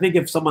key. I think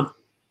if someone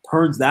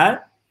turns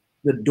that,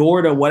 the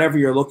door to whatever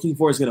you're looking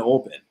for is going to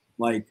open.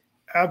 Like,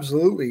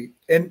 absolutely.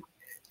 And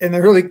the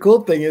really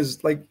cool thing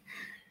is, like,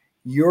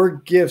 your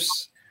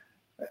gifts,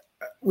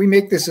 we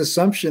make this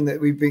assumption that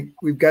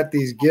we've got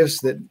these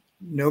gifts that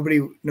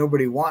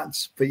nobody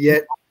wants, but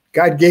yet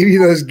God gave you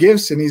those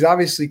gifts, and he's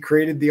obviously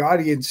created the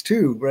audience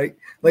too, right?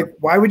 Like,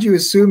 why would you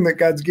assume that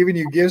God's giving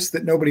you gifts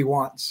that nobody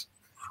wants?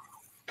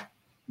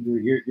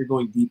 You're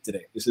going deep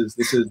today. This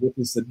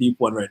is a deep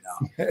one right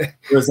now.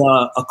 There's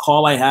a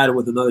call I had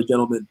with another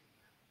gentleman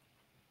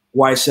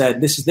where I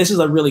said this is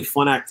a really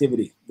fun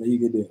activity that you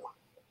can do.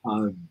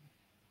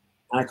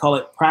 I call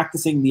it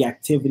practicing the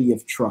activity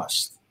of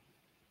trust.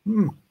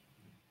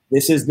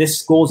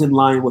 This goes in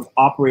line with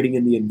operating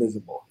in the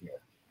invisible here,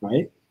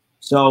 right?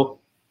 So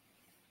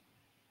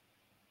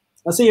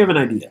let's say you have an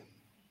idea,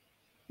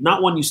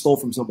 not one you stole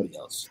from somebody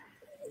else,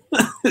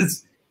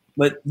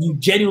 but you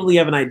genuinely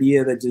have an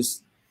idea that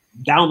just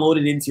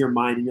downloaded into your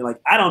mind, and you're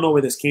like, I don't know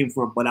where this came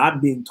from, but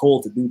I'm being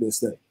told to do this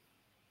thing.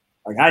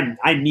 Like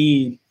I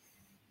need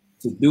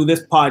to do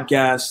this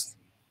podcast.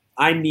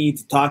 I need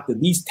to talk to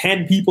these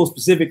 10 people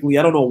specifically.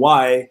 I don't know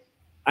why.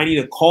 I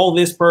need to call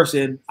this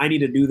person. I need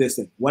to do this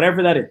thing,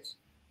 whatever that is.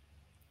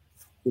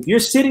 If you're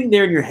sitting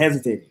there and you're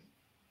hesitating,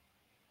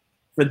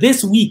 for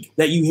this week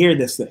that you hear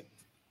this thing,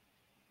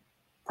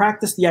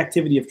 practice the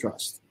activity of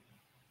trust.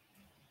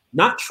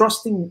 Not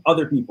trusting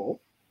other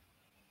people,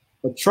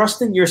 but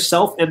trusting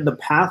yourself and the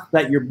path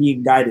that you're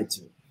being guided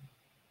to.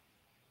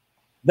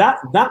 That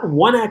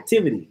one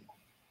activity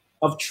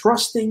of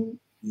trusting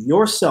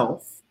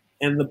yourself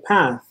and the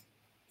path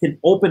can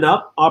open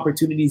up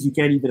opportunities you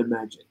can't even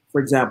imagine.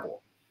 For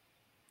example,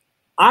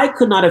 I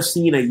could not have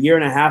seen a year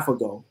and a half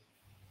ago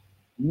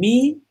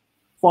me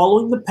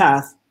following the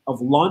path of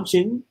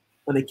launching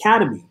an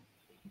academy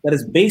that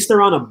is based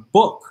around a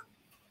book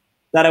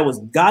that I was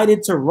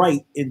guided to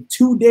write in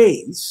 2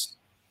 days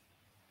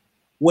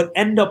would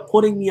end up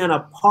putting me on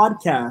a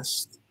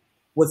podcast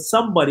with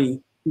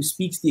somebody who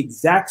speaks the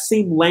exact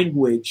same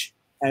language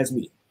as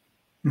me.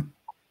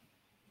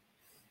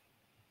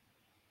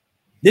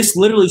 This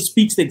literally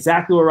speaks to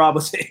exactly what Rob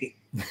was saying.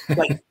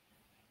 Like,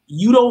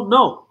 you don't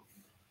know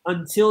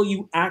until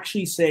you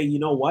actually say, you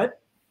know what?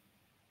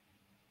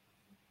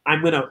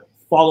 I'm going to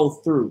follow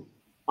through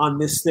on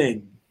this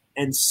thing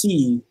and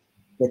see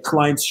the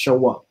clients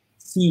show up,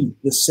 see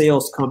the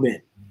sales come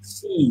in,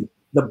 see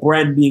the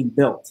brand being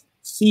built,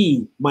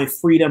 see my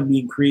freedom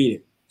being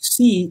created,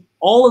 see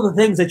all of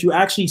the things that you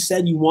actually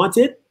said you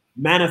wanted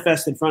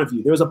manifest in front of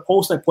you. There was a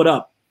post I put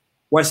up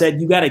where I said,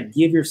 you got to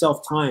give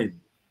yourself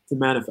time to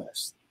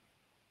manifest.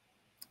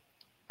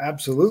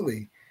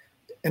 Absolutely.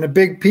 And a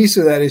big piece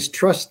of that is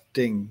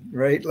trusting,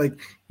 right? Like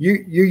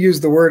you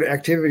use the word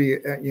activity,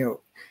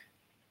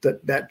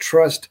 that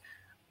trust.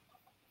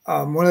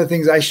 One of the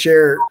things I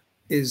share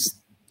is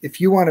if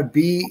you want to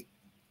be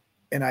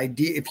an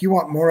idea, if you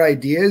want more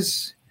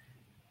ideas,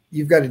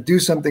 you've got to do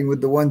something with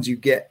the ones you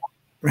get,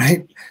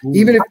 right?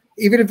 Even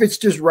if it's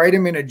just write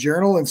them in a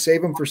journal and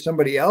save them for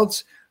somebody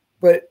else.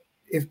 But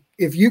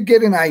if you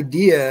get an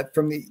idea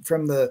from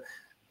the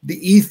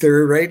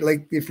ether, right?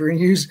 Like if we're going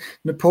to use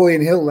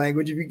Napoleon Hill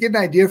language, if you get an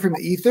idea from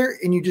the ether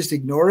and you just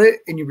ignore it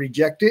and you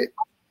reject it,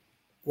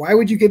 why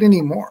would you get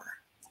any more?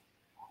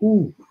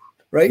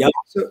 Right? Yep.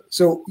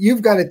 So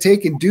you've got to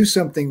take and do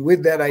something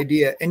with that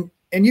idea. And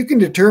you can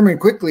determine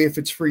quickly if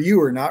it's for you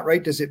or not,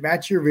 right? Does it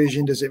match your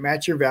vision? Does it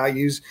match your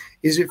values?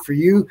 Is it for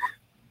you?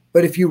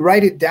 But if you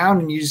write it down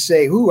and you just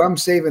say, I'm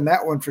saving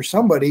that one for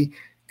somebody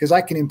because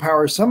I can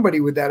empower somebody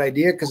with that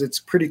idea because it's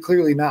pretty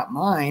clearly not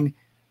mine,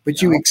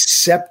 but you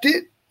accept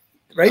it,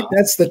 right?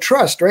 That's the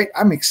trust, right?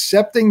 I'm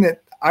accepting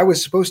that I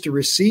was supposed to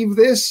receive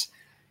this,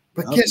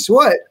 but guess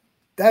what?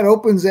 That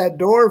opens that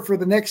door for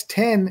the next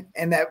 10,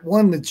 and that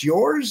one that's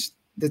yours,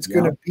 that's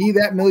going to be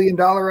that $1 million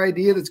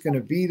idea, that's going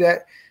to be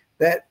that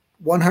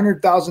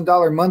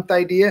 $100,000 a month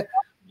idea.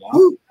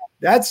 Woo,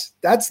 that's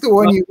the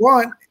one you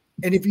want.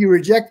 And if you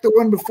reject the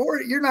one before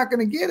it, you're not going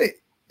to get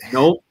it.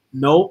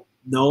 No.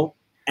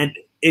 And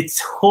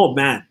it's, oh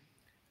man,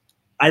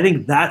 I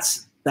think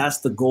that's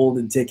the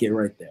golden ticket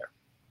right there.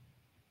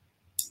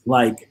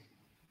 Like,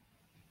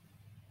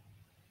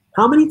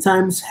 how many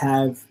times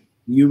have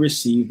you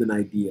received an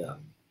idea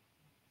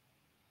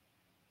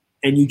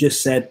and you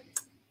just said,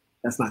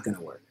 that's not going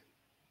to work?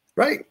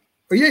 Right.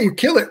 Oh yeah, you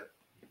kill it.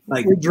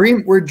 Like,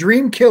 we're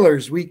dream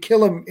killers. We kill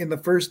them in the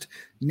first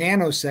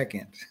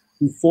nanosecond.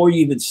 Before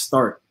you even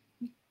start,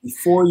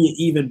 before you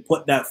even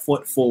put that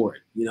foot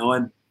forward,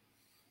 and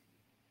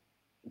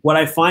what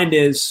I find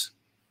is,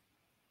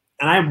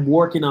 and I'm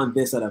working on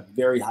this at a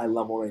very high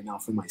level right now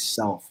for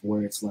myself,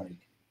 where it's like,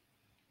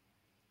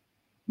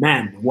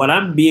 man, what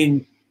I'm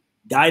being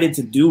guided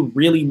to do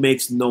really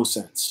makes no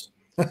sense.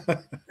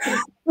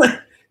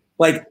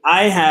 Like,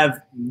 I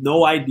have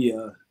no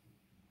idea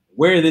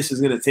where this is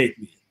going to take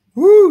me.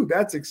 Woo,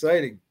 that's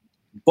exciting.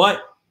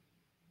 But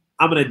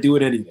I'm going to do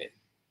it anyway.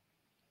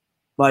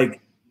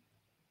 Like,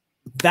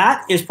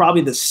 that is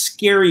probably the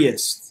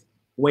scariest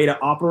way to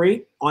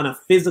operate on a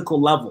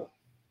physical level.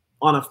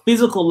 On a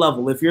physical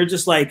level, if you're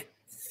just like,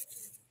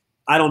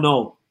 I don't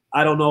know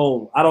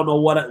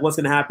what's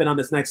going to happen on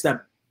this next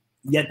step.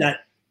 Yet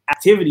that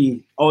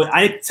activity,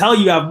 I tell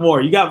you have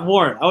more. You got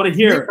more. I want to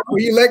hear. Well,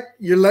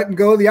 you're letting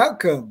go of the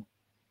outcome.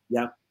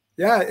 Yeah.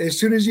 Yeah. As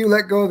soon as you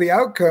let go of the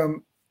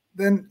outcome,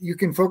 then you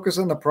can focus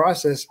on the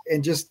process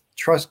and just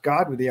trust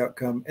God with the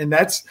outcome. And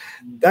that's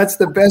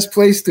the best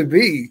place to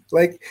be.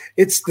 Like,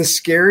 it's the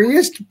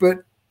scariest, but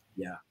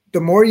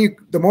the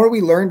more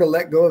we learn to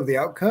let go of the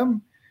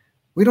outcome,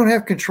 we don't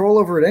have control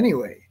over it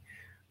anyway,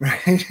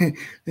 right?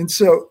 And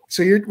so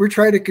we're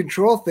trying to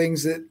control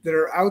things that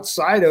are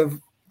outside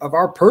of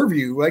our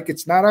purview. Like,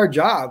 it's not our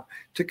job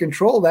to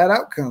control that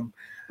outcome.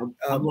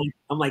 I'm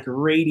like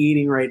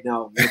radiating right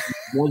now.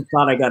 One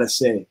thought I gotta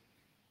say.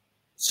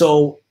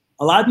 So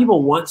a lot of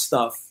people want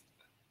stuff,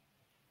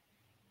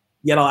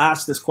 yet I'll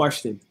ask this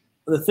question: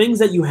 the things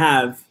that you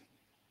have,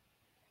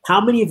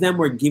 how many of them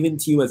were given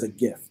to you as a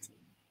gift?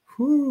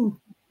 Whew.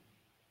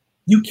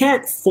 You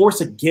can't force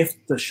a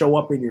gift to show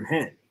up in your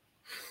hand.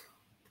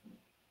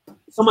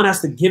 Someone has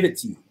to give it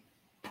to you.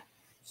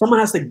 Someone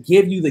has to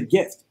give you the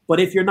gift. But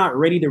if you're not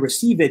ready to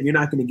receive it, you're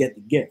not going to get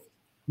the gift.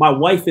 My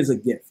wife is a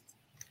gift.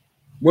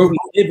 Where we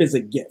live is a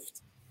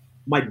gift.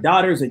 My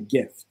daughter's a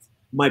gift.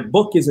 My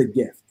book is a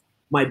gift.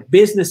 My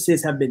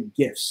businesses have been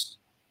gifts.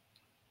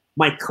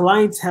 My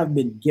clients have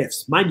been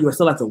gifts. Mind you, I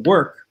still have to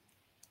work.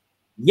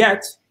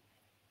 Yet,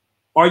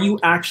 are you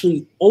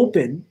actually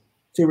open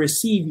to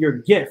receive your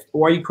gift,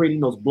 or are you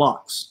creating those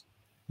blocks?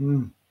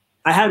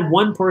 I had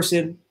one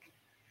person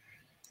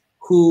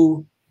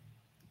who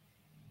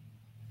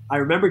I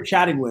remember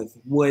chatting with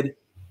would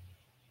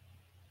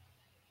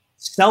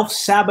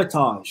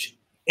self-sabotage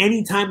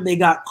anytime they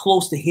got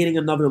close to hitting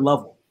another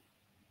level.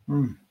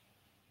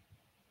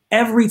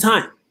 Every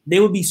time. They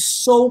would be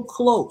so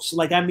close.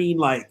 Like, I mean,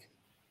 like,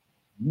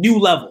 new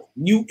level,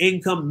 new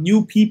income,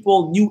 new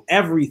people, new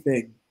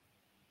everything,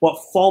 but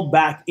fall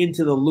back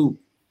into the loop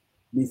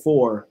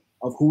before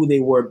of who they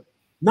were,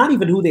 not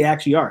even who they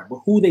actually are, but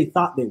who they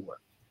thought they were.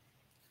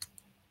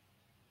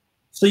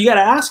 So you got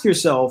to ask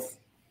yourself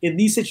in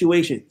these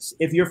situations,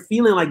 if you're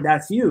feeling like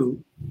that's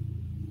you,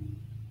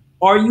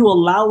 are you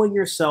allowing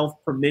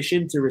yourself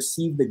permission to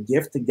receive the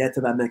gift to get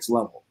to that next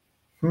level?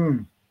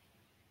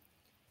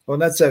 Well,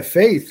 that's that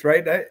faith,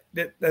 right?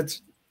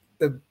 That's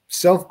the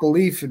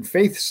self-belief and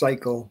faith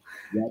cycle.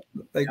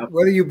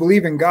 Whether you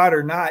believe in God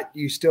or not,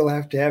 you still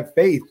have to have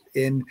faith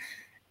in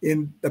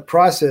the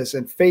process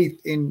and faith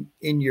in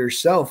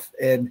yourself.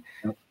 And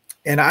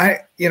I,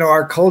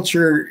 our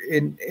culture,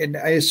 and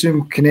I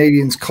assume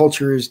Canadians'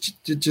 culture is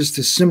just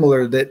as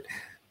similar, that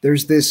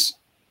there's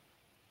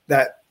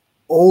that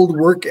old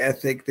work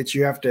ethic that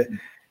you have to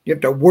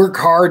work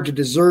hard to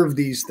deserve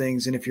these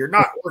things. And if you're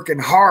not working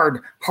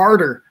harder,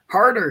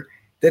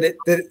 that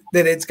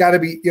it's got to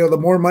be, the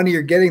more money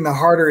you're getting, the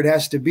harder it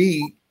has to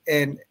be.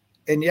 And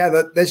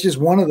yeah, that's just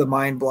one of the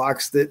mind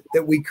blocks that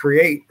we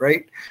create,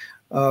 right?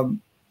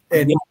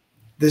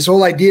 This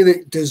whole idea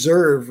that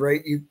deserve,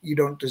 right? You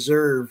don't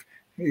deserve,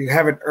 you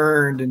haven't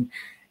earned,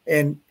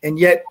 and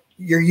yet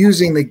you're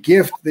using the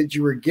gift that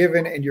you were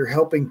given and you're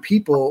helping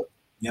people.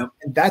 Yep.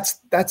 And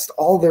that's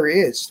all there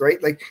is,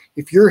 right? Like,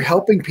 if you're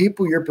helping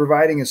people, you're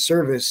providing a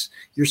service,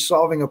 you're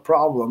solving a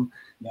problem,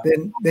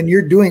 then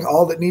you're doing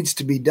all that needs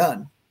to be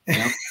done.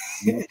 Yep.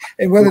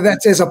 And whether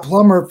that's as a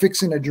plumber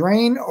fixing a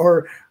drain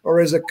or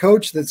as a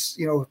coach that's,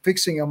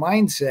 fixing a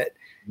mindset,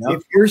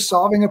 if you're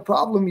solving a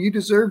problem, you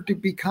deserve to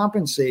be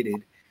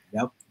compensated.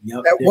 Yep.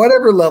 At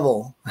whatever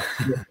level.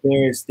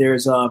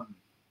 There's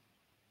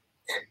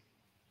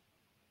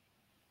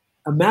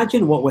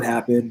imagine what would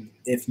happen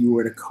if you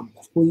were to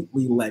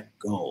completely let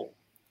go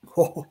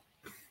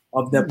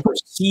of the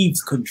perceived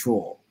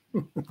control.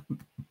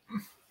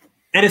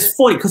 And it's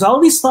funny because all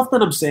these stuff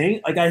that I'm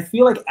saying, like, I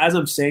feel like as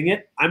I'm saying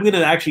it, I'm going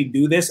to actually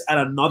do this at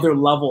another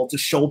level to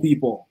show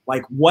people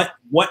like what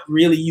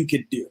really you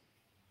could do.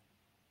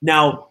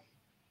 Now,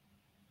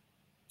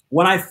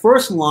 when I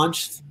first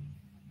launched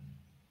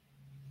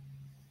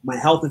my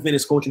health and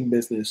fitness coaching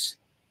business,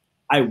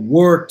 I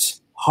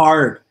worked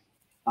hard.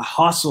 I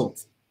hustled.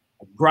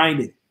 I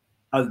grinded.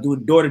 I was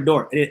doing door to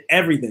door. I did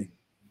everything.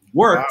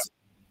 Worked.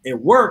 Wow. It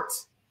worked,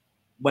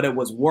 but it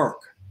was work.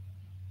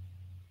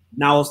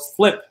 Now it's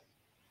flip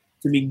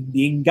to me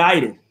being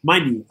guided.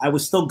 Mind you, I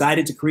was still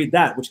guided to create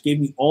that, which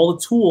gave me all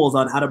the tools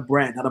on how to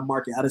brand, how to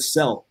market, how to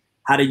sell,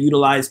 how to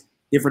utilize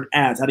different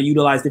ads, how to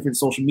utilize different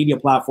social media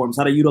platforms,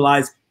 how to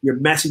utilize your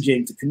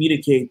messaging to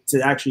communicate,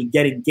 to actually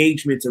get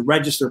engagement, to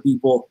register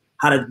people,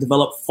 how to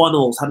develop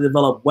funnels, how to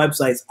develop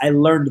websites. I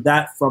learned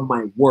that from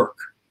my work.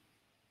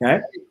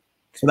 Okay.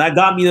 So that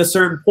got me to a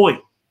certain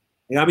point.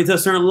 It got me to a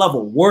certain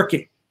level,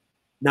 working.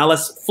 Now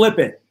let's flip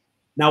it.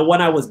 Now,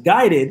 when I was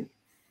guided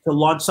to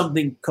launch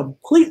something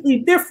completely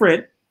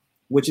different,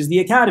 which is the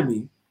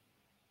Academy,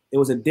 it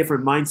was a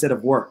different mindset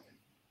of work.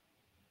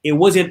 It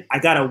wasn't, I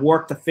got to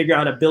work to figure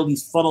out how to build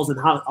these funnels and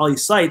all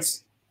these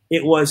sites.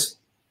 It was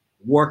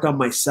work on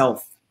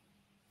myself.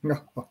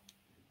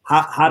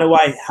 How do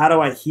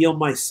I heal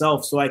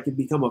myself so I can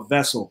become a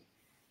vessel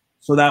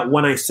so that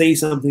when I say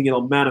something,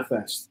 it'll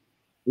manifest?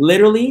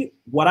 Literally,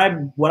 what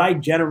I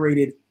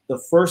generated the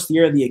first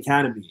year of the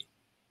Academy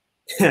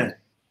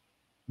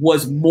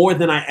was more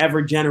than I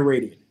ever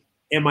generated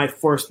in my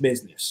first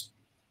business.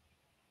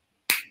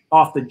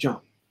 Off the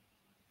jump.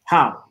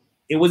 How?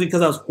 It wasn't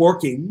because I was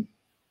working.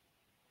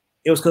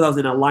 It was because I was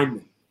in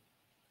alignment.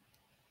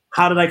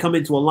 How did I come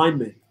into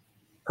alignment?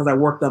 Because I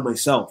worked on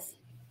myself.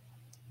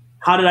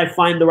 How did I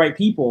find the right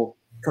people?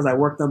 Because I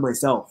worked on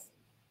myself.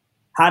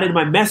 How did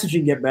my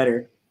messaging get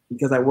better?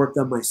 Because I worked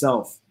on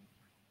myself.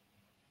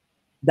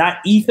 That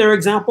ether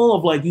example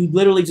of like you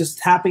literally just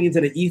tapping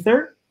into the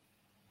ether,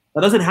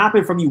 that doesn't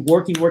happen from you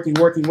working,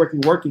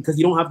 because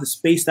you don't have the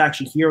space to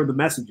actually hear the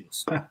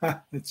messages.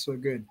 That's so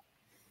good.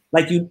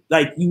 Like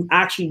you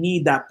actually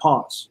need that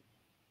pause.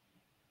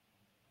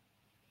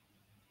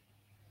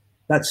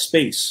 That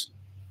space.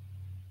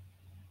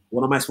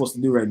 What am I supposed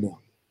to do right now?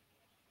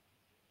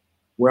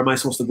 Where am I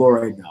supposed to go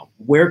right now?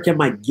 Where can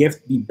my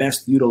gift be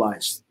best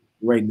utilized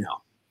right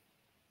now?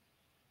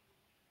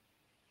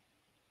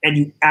 And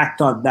you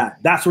act on that.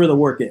 That's where the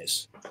work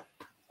is.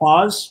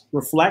 Pause,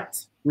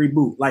 reflect,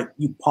 reboot. Like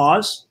you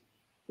pause,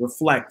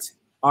 reflect.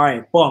 All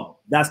right, boom.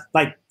 That's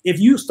like if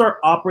you start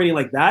operating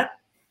like that,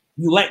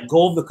 you let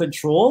go of the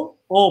control.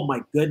 Oh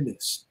my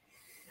goodness.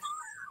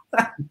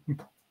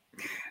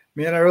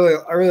 Man, I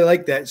really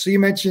like that. So you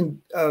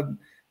mentioned a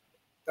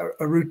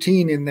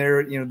routine in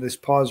there, this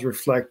pause,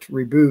 reflect,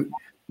 reboot.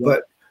 Yeah.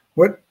 But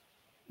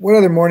what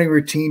other morning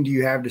routine do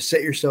you have to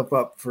set yourself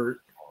up for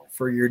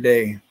your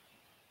day?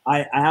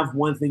 I have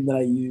one thing that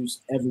I use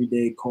every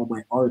day called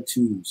my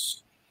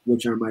R2s,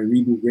 which are my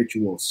reboot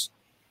rituals.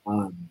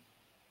 I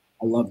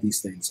love these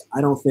things.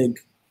 I don't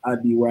think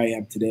I'd be where I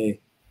am today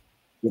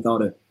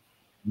without it.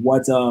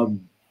 What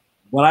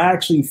I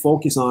actually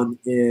focus on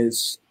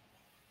is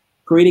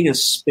creating a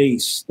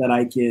space that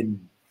I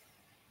can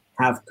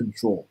have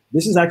control.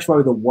 This is actually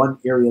probably the one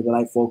area that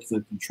I focus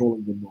on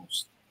controlling the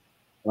most,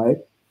 right?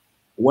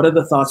 What are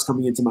the thoughts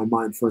coming into my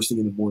mind first thing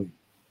in the morning?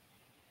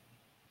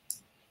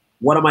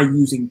 What am I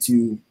using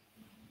to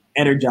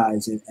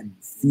energize and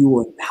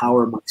fuel and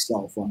power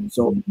myself on?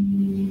 So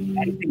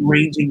anything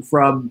ranging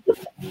from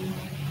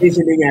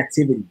visioning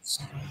activities,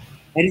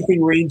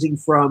 anything ranging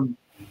from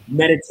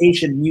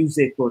meditation,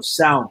 music, or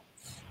sound,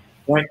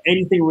 right?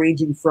 Anything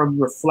ranging from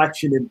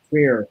reflection and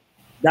prayer,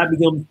 that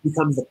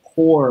becomes the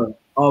core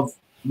of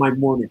my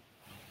morning.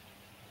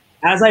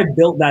 As I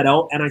built that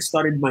out and I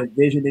started my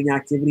visioning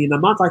activity, and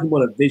I'm not talking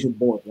about a vision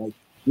board, like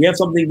we have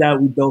something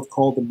that we built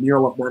called the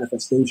Mural of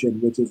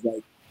Manifestation, which is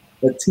like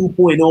the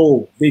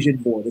 2.0 vision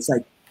board. It's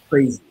like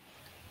crazy.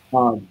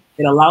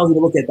 It allows you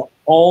to look at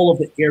all of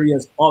the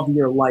areas of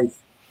your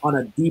life on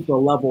a deeper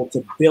level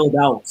to build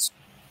out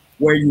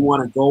where you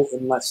want to go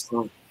in less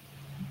time.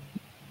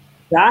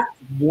 That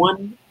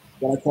one,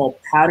 what I call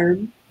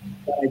pattern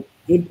that I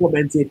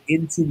implemented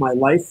into my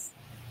life,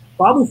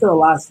 probably for the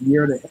last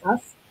year and a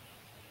half,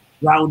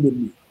 grounded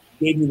me,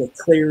 gave me the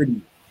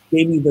clarity,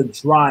 gave me the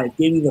drive,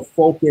 gave me the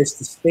focus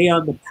to stay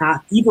on the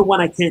path, even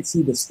when I can't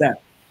see the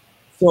step.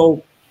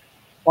 So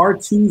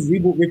R2's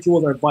reboot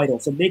rituals are vital.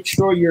 So make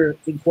sure you're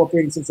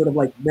incorporating some sort of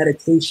like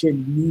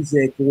meditation,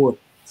 music, or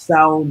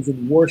sounds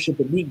and worship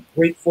and being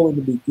grateful in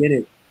the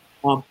beginning.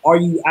 Are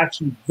you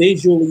actually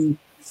visually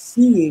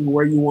seeing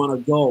where you want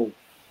to go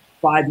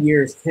 5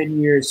 years,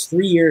 10 years,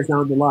 3 years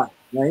down the line,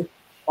 right?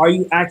 Are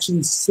you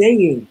actually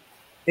saying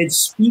and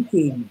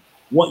speaking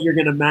what you're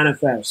going to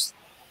manifest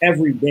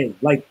every day?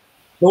 Like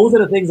those are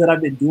the things that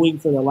I've been doing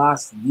for the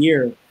last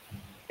year,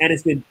 and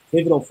it's been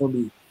pivotal for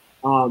me.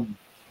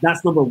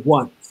 That's number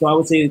one. So I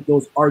would say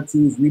those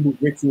R2's reboot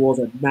rituals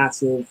are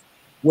massive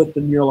with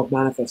the Mural of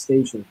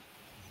Manifestation.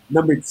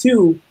 Number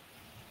two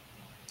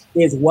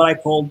is what I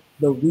call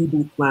the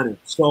reboot planner.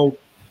 So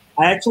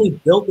I actually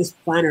built this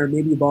planner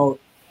maybe about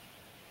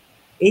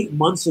 8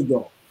 months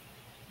ago,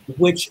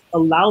 which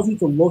allows you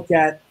to look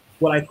at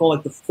what I call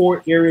like the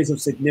 4 areas of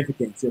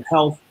significance: your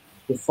health,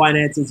 your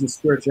finances, your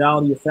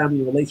spirituality, your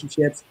family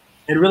relationships,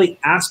 and really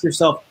ask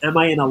yourself, am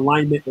I in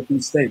alignment with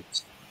these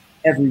things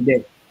every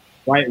day,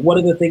 right? What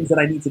are the things that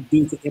I need to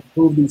do to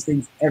improve these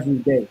things every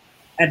day?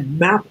 And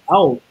map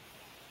out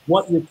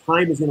what your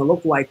time is going to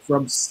look like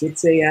from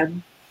 6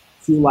 a.m.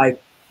 to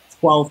like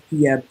 12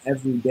 p.m.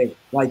 every day.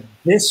 Like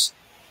this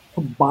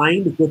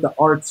combined with the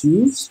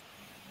R2s,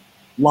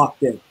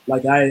 locked in.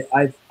 Like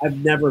I've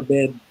never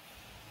been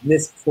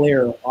this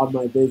clear on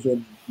my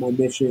vision, my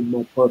mission,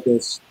 my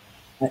purpose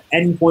at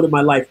any point in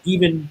my life.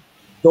 Even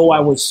though I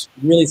was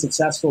really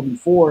successful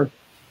before,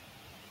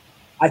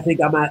 I think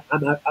I'm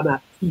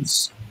at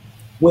peace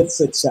with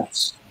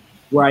success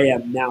where I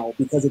am now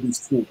because of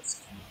these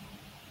tools.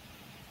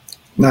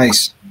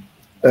 Nice.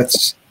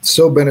 That's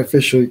so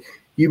beneficial.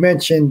 You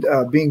mentioned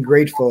being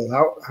grateful.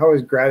 How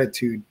has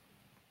gratitude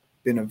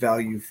been a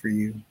value for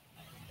you?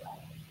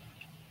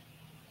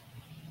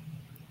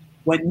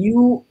 When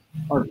you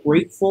are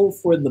grateful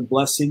for the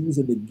blessings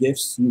and the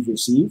gifts you've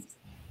received,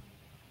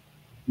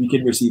 you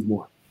can receive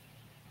more.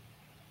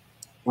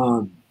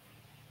 In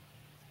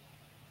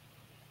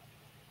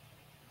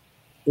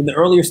the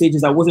earlier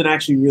stages, I wasn't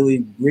actually really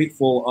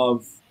grateful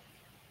of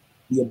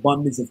the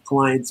abundance of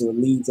clients or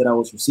leads that I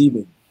was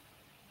receiving.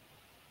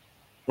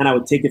 And I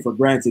would take it for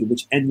granted,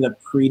 which ended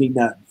up creating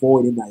that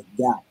void and that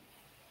gap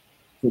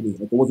for me.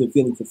 Like I wasn't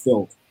feeling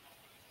fulfilled.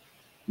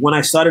 When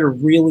I started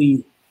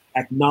really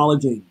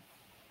acknowledging,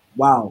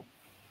 wow,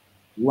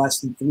 less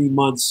than 3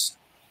 months,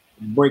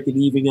 breaking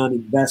even on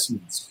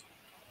investments.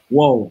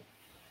 Whoa.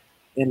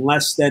 In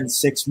less than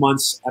 6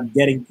 months, I'm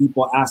getting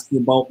people asking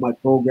about my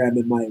program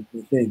and my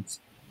things.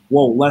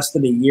 Whoa, less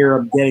than a year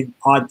of getting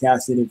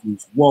podcast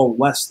interviews. Whoa,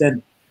 less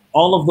than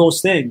all of those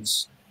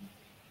things.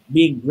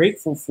 Being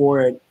grateful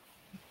for it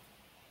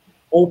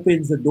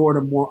opens the door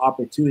to more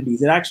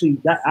opportunities. That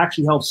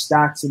actually helps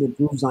stacks and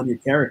improves on your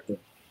character,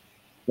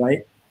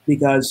 right?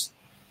 Because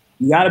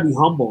you got to be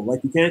humble.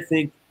 Like, you can't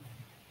think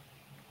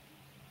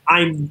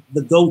I'm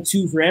the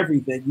go-to for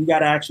everything. You got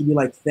to actually be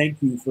like, thank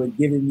you for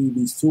giving me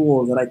these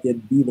tools that I can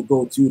be the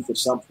go-to for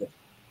something.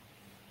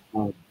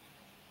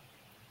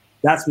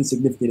 That's been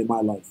significant in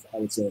my life, I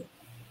would say.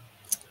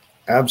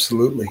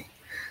 Absolutely.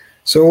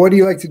 So what do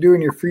you like to do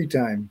in your free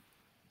time?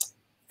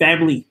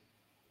 Family.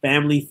 I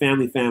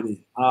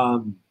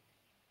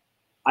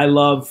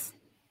love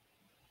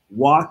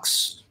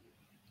walks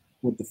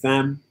with the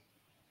fam.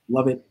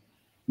 Love it.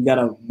 We got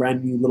a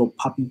brand new little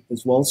puppy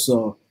as well.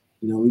 So,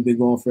 we've been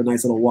going for a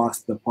nice little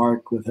walks to the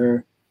park with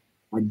her.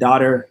 My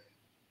daughter,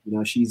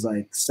 she's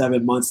like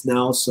 7 months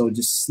now. So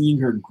just seeing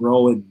her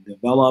grow and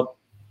develop,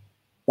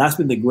 that's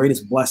been the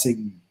greatest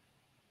blessing,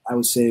 I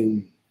would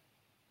say,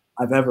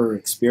 I've ever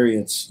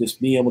experienced. Just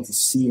being able to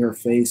see her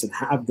face and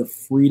have the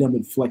freedom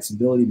and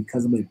flexibility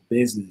because of my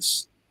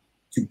business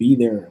to be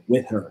there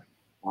with her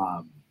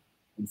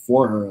and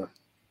for her.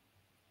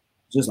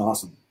 Just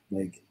awesome.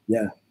 Like,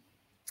 yeah.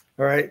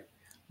 All right.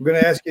 I'm going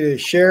to ask you to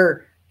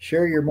share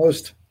your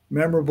most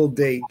memorable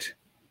date.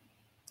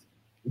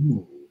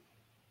 Ooh.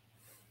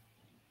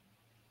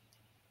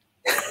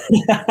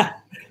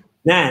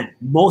 Man,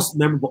 most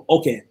memorable.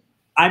 Okay.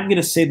 I'm going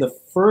to say the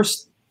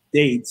first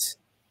date.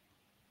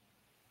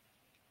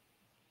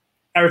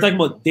 Are we talking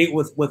about date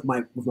with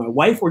my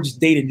wife or just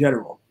date in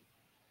general?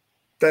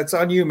 That's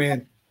on you,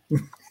 man.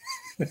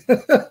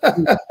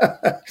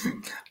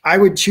 I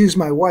would choose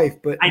my wife,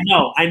 but I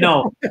know.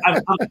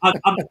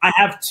 I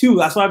have two.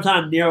 That's why I'm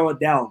trying to narrow it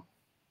down.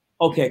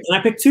 Okay, can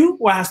I pick two,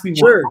 or it has to be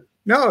sure. one?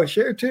 No,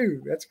 share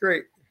two. That's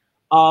great.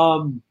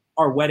 Our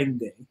wedding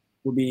day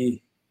will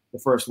be the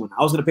first one.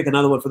 I was going to pick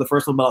another one for the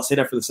first one, but I'll say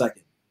that for the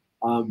second.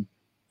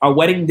 Our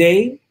wedding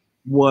day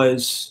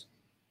was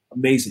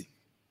amazing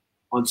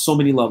on so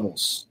many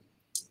levels.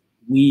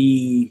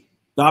 We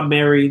got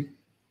married,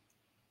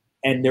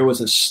 and there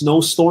was a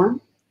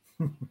snowstorm.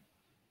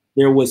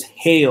 There was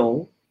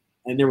hail,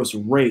 and there was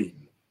rain,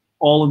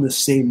 all in the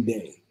same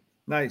day.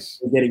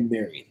 Nice. We're getting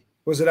married.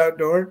 Was it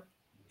outdoor?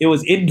 It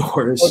was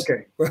indoors.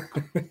 Okay.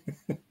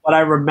 But I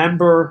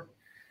remember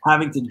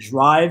having to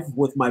drive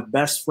with my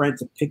best friend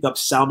to pick up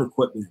sound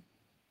equipment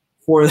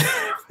for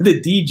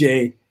the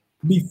DJ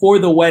before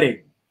the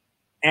wedding.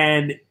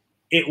 And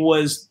it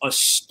was a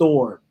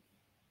storm.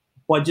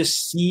 But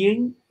just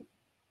seeing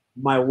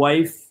my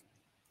wife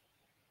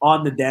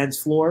on the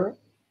dance floor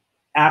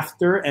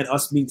after and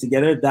us being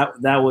together,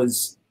 that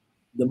was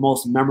the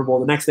most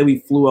memorable. The next day we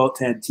flew out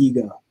to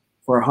Antigua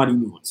for a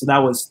honeymoon. So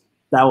that was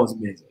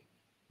amazing.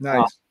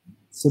 Nice.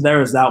 So there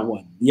was that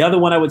one. The other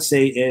one I would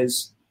say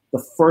is the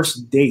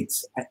first date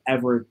I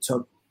ever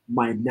took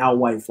my now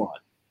wife on,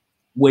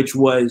 which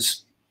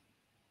was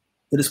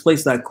to this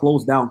place that I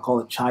closed down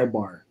called a chai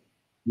bar.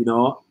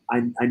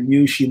 I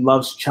knew she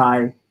loves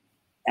chai,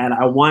 and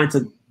I wanted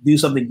to do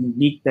something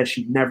unique that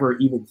she'd never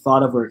even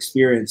thought of or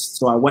experienced.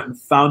 So I went and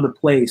found a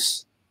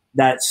place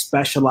that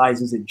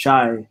specializes in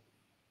chai,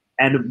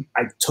 and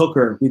I took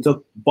her. We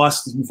took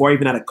buses before I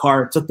even had a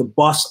car. Took the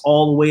bus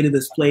all the way to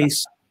this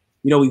place.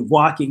 We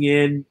walking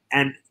in,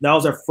 and that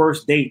was our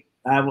first date.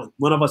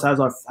 One of us has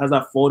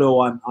that photo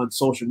on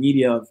social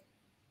media of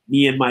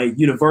me in my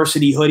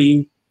university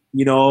hoodie.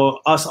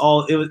 Us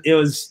all. It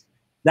was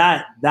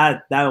that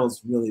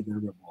was really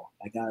memorable.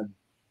 Like,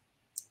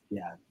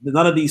 yeah,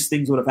 none of these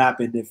things would have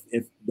happened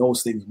if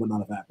those things would not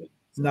have happened.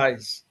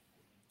 Nice.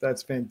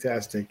 That's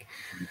fantastic.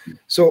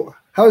 So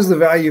how has the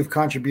value of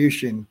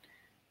contribution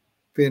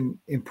been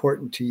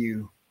important to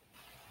you?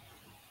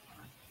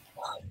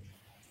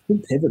 It's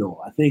been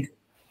pivotal. I think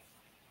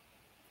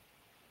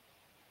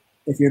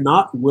if you're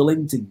not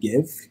willing to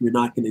give, you're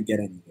not going to get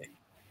anything.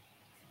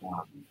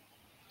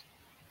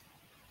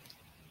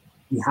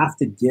 You have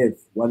to give,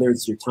 whether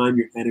it's your time,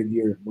 your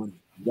energy, or your money.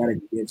 You got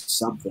to give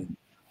something.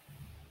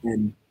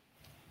 And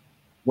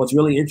what's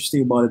really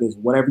interesting about it is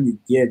whatever you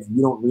give,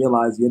 you don't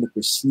realize you end up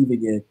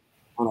receiving it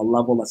on a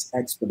level that's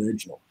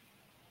exponential.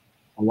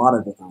 A lot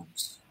of the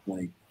times.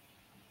 Like,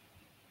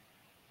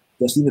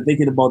 just even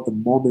thinking about the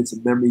moments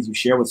and memories you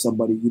share with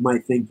somebody, you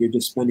might think you're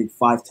just spending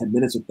 5-10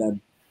 minutes with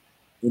them.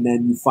 And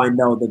then you find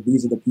out that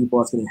these are the people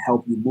that's going to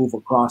help you move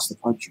across the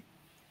country.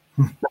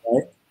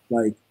 Right?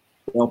 Like,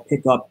 they'll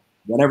pick up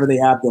whatever they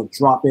have, they'll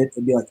drop it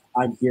and be like,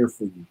 I'm here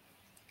for you.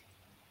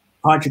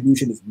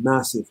 Contribution is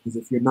massive, because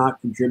if you're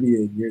not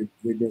contributing, you're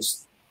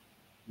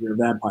a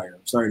vampire.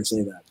 I'm sorry to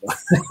say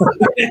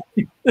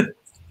that.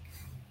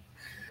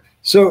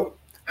 So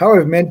how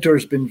have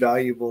mentors been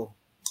valuable?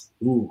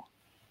 Ooh,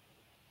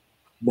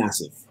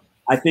 massive.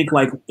 I think,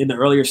 like, in the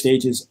earlier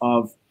stages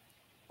of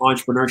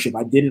entrepreneurship,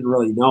 I didn't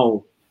really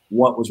know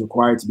what was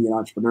required to be an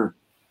entrepreneur.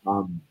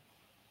 You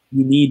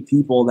need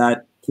people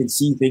that can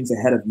see things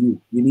ahead of you.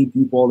 You need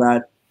people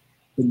that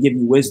can give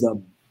you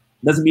wisdom.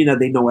 Doesn't mean that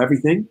they know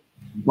everything,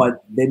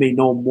 but they may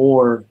know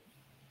more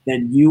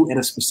than you in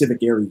a specific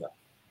area,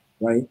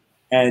 right?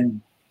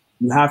 And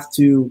you have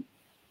to,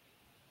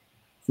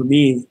 for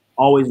me,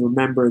 always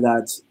remember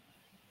that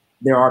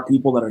there are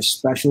people that are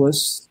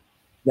specialists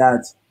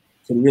that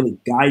can really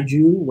guide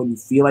you when you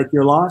feel like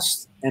you're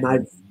lost. And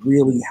I've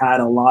really had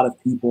a lot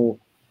of people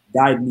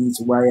guide me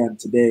to where I am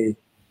today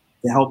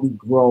to help me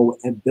grow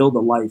and build a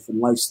life and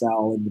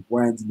lifestyle and the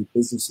brands and the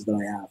businesses that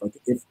I have. Like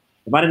if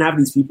I didn't have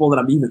these people that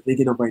I'm even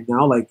thinking of right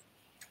now, like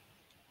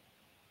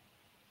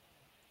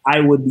I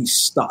would be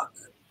stuck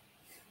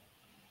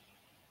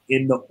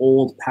in the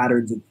old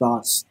patterns and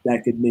thoughts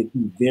that could make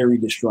me very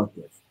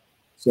destructive.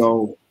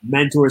 So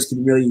mentors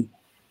can really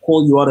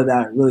pull you out of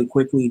that really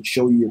quickly and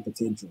show you your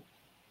potential.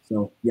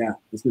 So yeah,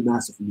 it's been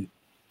massive for me.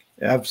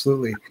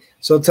 Absolutely.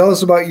 So tell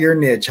us about your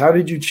niche. How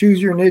did you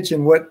choose your niche,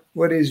 and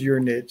what is your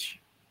niche?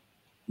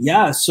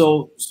 Yeah,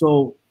 so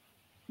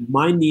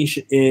my niche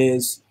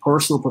is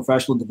personal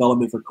professional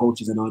development for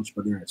coaches and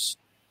entrepreneurs.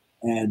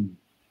 And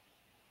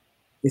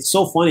it's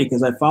so funny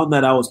because I found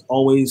that I was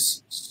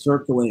always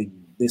circling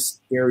this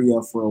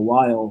area for a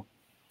while,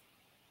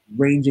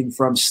 ranging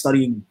from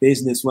studying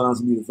business when I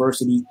was in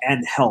university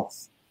and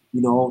health,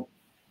 you know,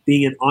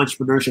 being in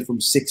entrepreneurship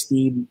from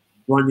 16,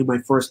 running my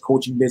first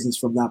coaching business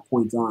from that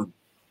point on.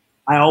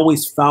 I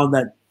always found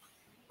that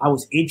I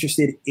was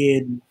interested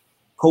in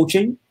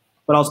coaching,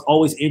 but I was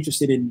always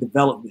interested in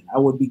development. I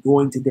would be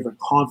going to different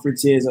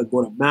conferences. I'd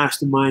go to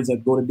masterminds.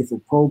 I'd go to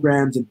different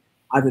programs. And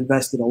I've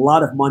invested a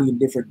lot of money in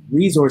different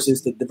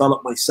resources to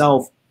develop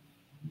myself.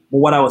 But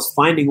what I was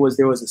finding was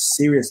there was a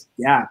serious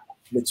gap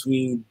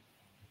between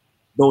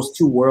those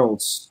two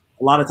worlds.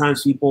 A lot of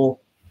times people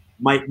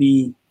might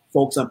be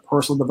focused on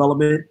personal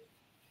development,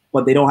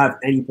 but they don't have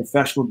any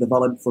professional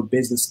development for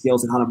business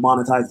skills and how to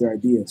monetize their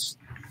ideas.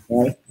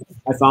 Right?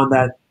 I found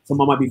that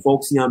someone might be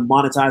focusing on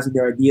monetizing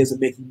their ideas and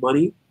making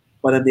money,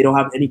 but then they don't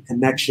have any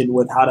connection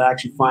with how to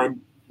actually find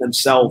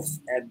themselves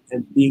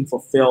and being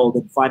fulfilled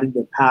and finding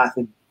their path.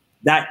 And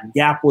that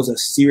gap was a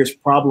serious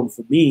problem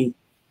for me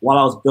while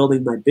I was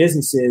building my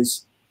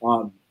businesses.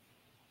 I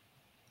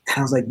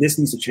was like, this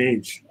needs to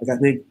change. Like,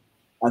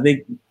 I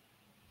think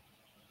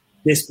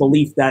this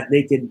belief that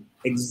they can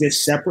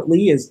exist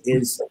separately is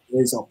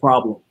a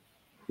problem.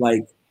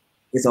 Like,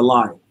 it's a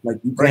lie. Like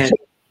you can't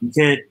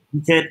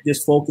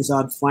just focus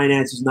on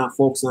finances, not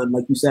focus on,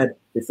 like you said,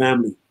 your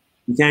family.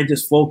 You can't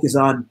just focus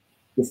on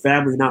your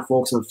family, not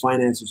focus on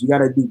finances. You got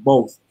to do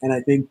both. And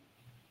I think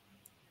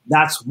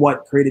that's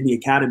what created the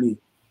Academy.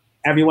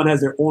 Everyone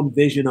has their own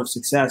vision of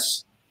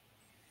success.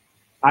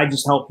 I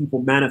just help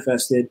people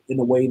manifest it in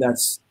a way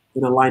that's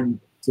in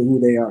alignment to who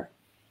they are.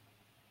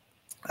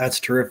 That's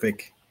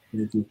terrific.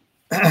 Thank you.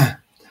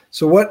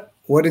 So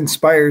what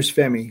inspires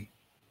Femi?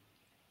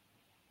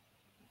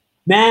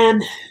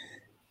 Man,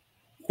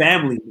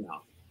 family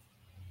now.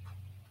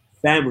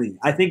 Family.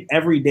 I think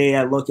every day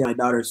I look at my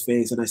daughter's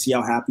face and I see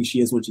how happy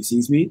she is when she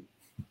sees me.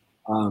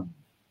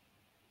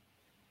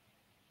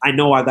 I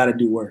know I got to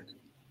do work.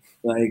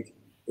 Like,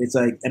 it's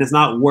like, and it's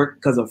not work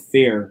because of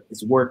fear.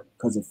 It's work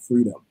because of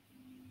freedom.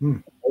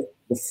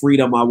 The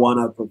freedom I want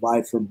to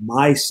provide for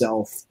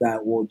myself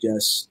that will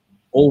just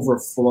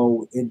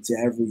overflow into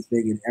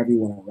everything and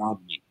everyone around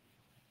me.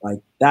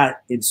 Like,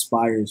 that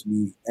inspires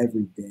me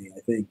every day. I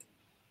think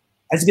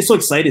I just get so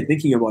excited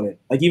thinking about it.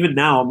 Like, even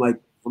now, I'm like,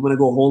 I'm going to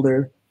go hold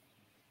her,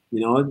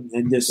 you know,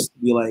 and just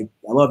be like,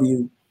 I love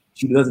you.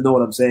 She doesn't know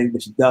what I'm saying,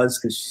 but she does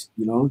because,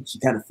 you know, she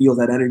kind of feels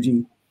that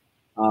energy.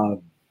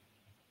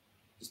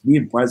 Just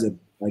being present,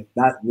 like,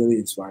 that really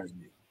inspires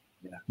me.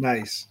 Yeah.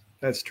 Nice.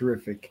 That's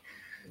terrific.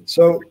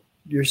 So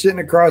you're sitting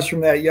across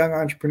from that young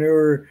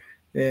entrepreneur,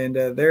 and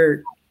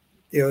they're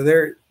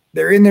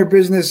in their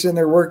business and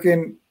they're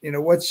working. You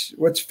know, what's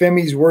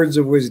Femi's words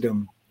of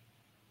wisdom?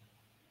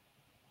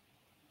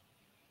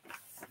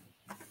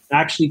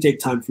 Actually take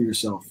time for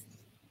yourself.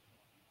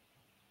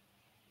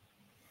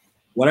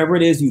 Whatever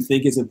it is you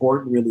think is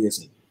important really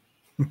isn't.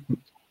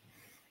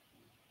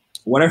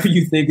 Whatever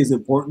you think is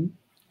important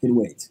can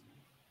wait.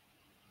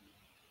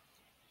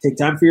 Take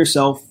time for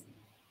yourself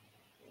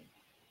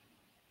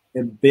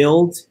and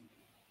build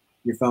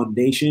your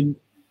foundation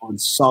on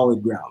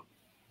solid ground.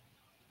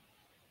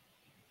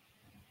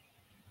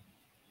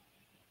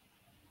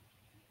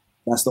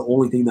 That's the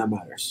only thing that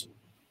matters.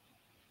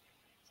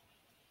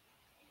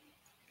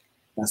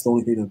 That's the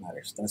only thing that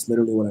matters. That's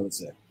literally what I would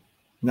say.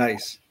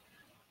 Nice.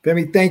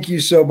 Femi, thank you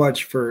so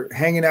much for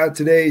hanging out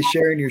today,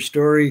 sharing your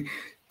story.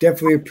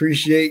 Definitely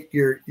appreciate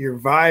your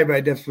vibe.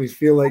 I definitely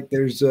feel like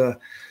there's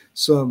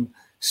some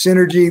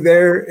synergy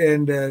there,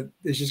 and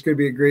it's just going to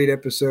be a great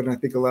episode, and I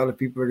think a lot of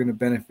people are going to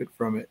benefit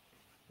from it.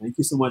 Thank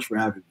you so much for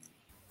having me.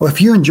 Well, if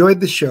you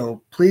enjoyed the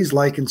show, please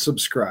like and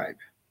subscribe.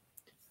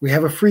 We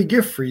have a free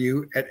gift for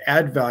you at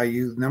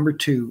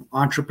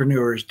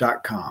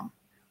addvalue2entrepreneurs.com.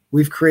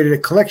 We've created a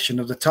collection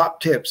of the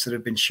top tips that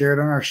have been shared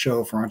on our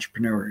show for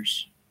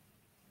entrepreneurs.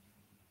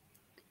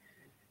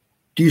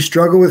 Do you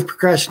struggle with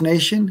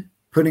procrastination,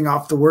 putting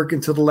off the work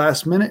until the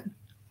last minute?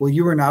 Well,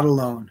 you are not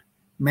alone.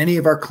 Many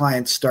of our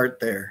clients start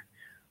there.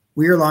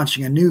 We are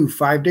launching a new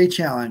 5-day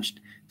challenge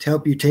to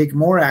help you take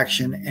more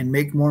action and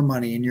make more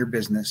money in your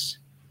business.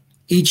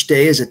 Each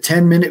day is a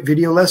 10-minute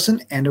video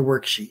lesson and a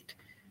worksheet.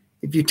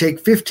 If you take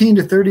 15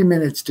 to 30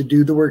 minutes to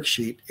do the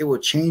worksheet, it will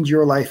change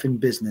your life in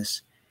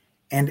business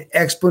and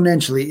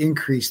exponentially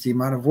increase the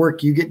amount of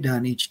work you get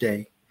done each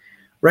day.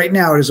 Right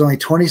now, it is only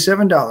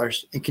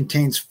 $27 and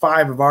contains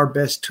 5 of our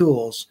best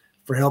tools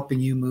for helping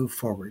you move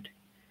forward.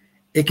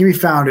 It can be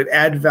found at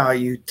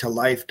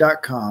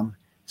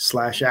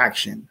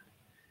addvaluetolife.com/action.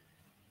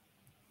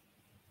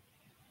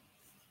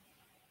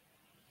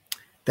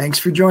 Thanks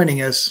for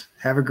joining us.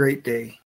 Have a great day.